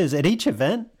truth is, at each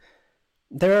event,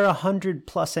 there are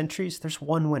 100+ entries. There's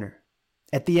one winner.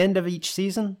 At the end of each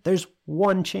season, there's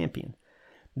one champion.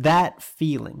 That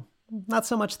feeling, not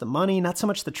so much the money, not so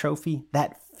much the trophy,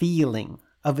 that feeling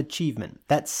of achievement,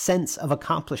 that sense of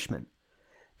accomplishment,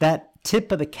 that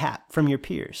tip of the cap from your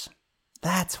peers,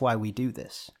 that's why we do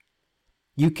this.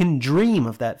 You can dream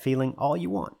of that feeling all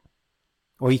you want,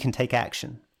 or you can take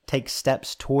action, take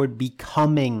steps toward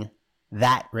becoming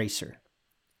that racer.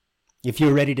 If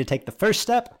you're ready to take the first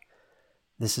step,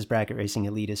 This Is Bracket Racing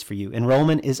Elite is for you.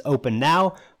 Enrollment is open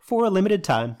now for a limited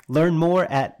time. Learn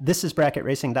more at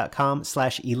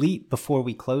thisisbracketracing.com/elite before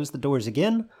we close the doors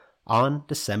again on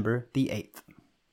December the 8th.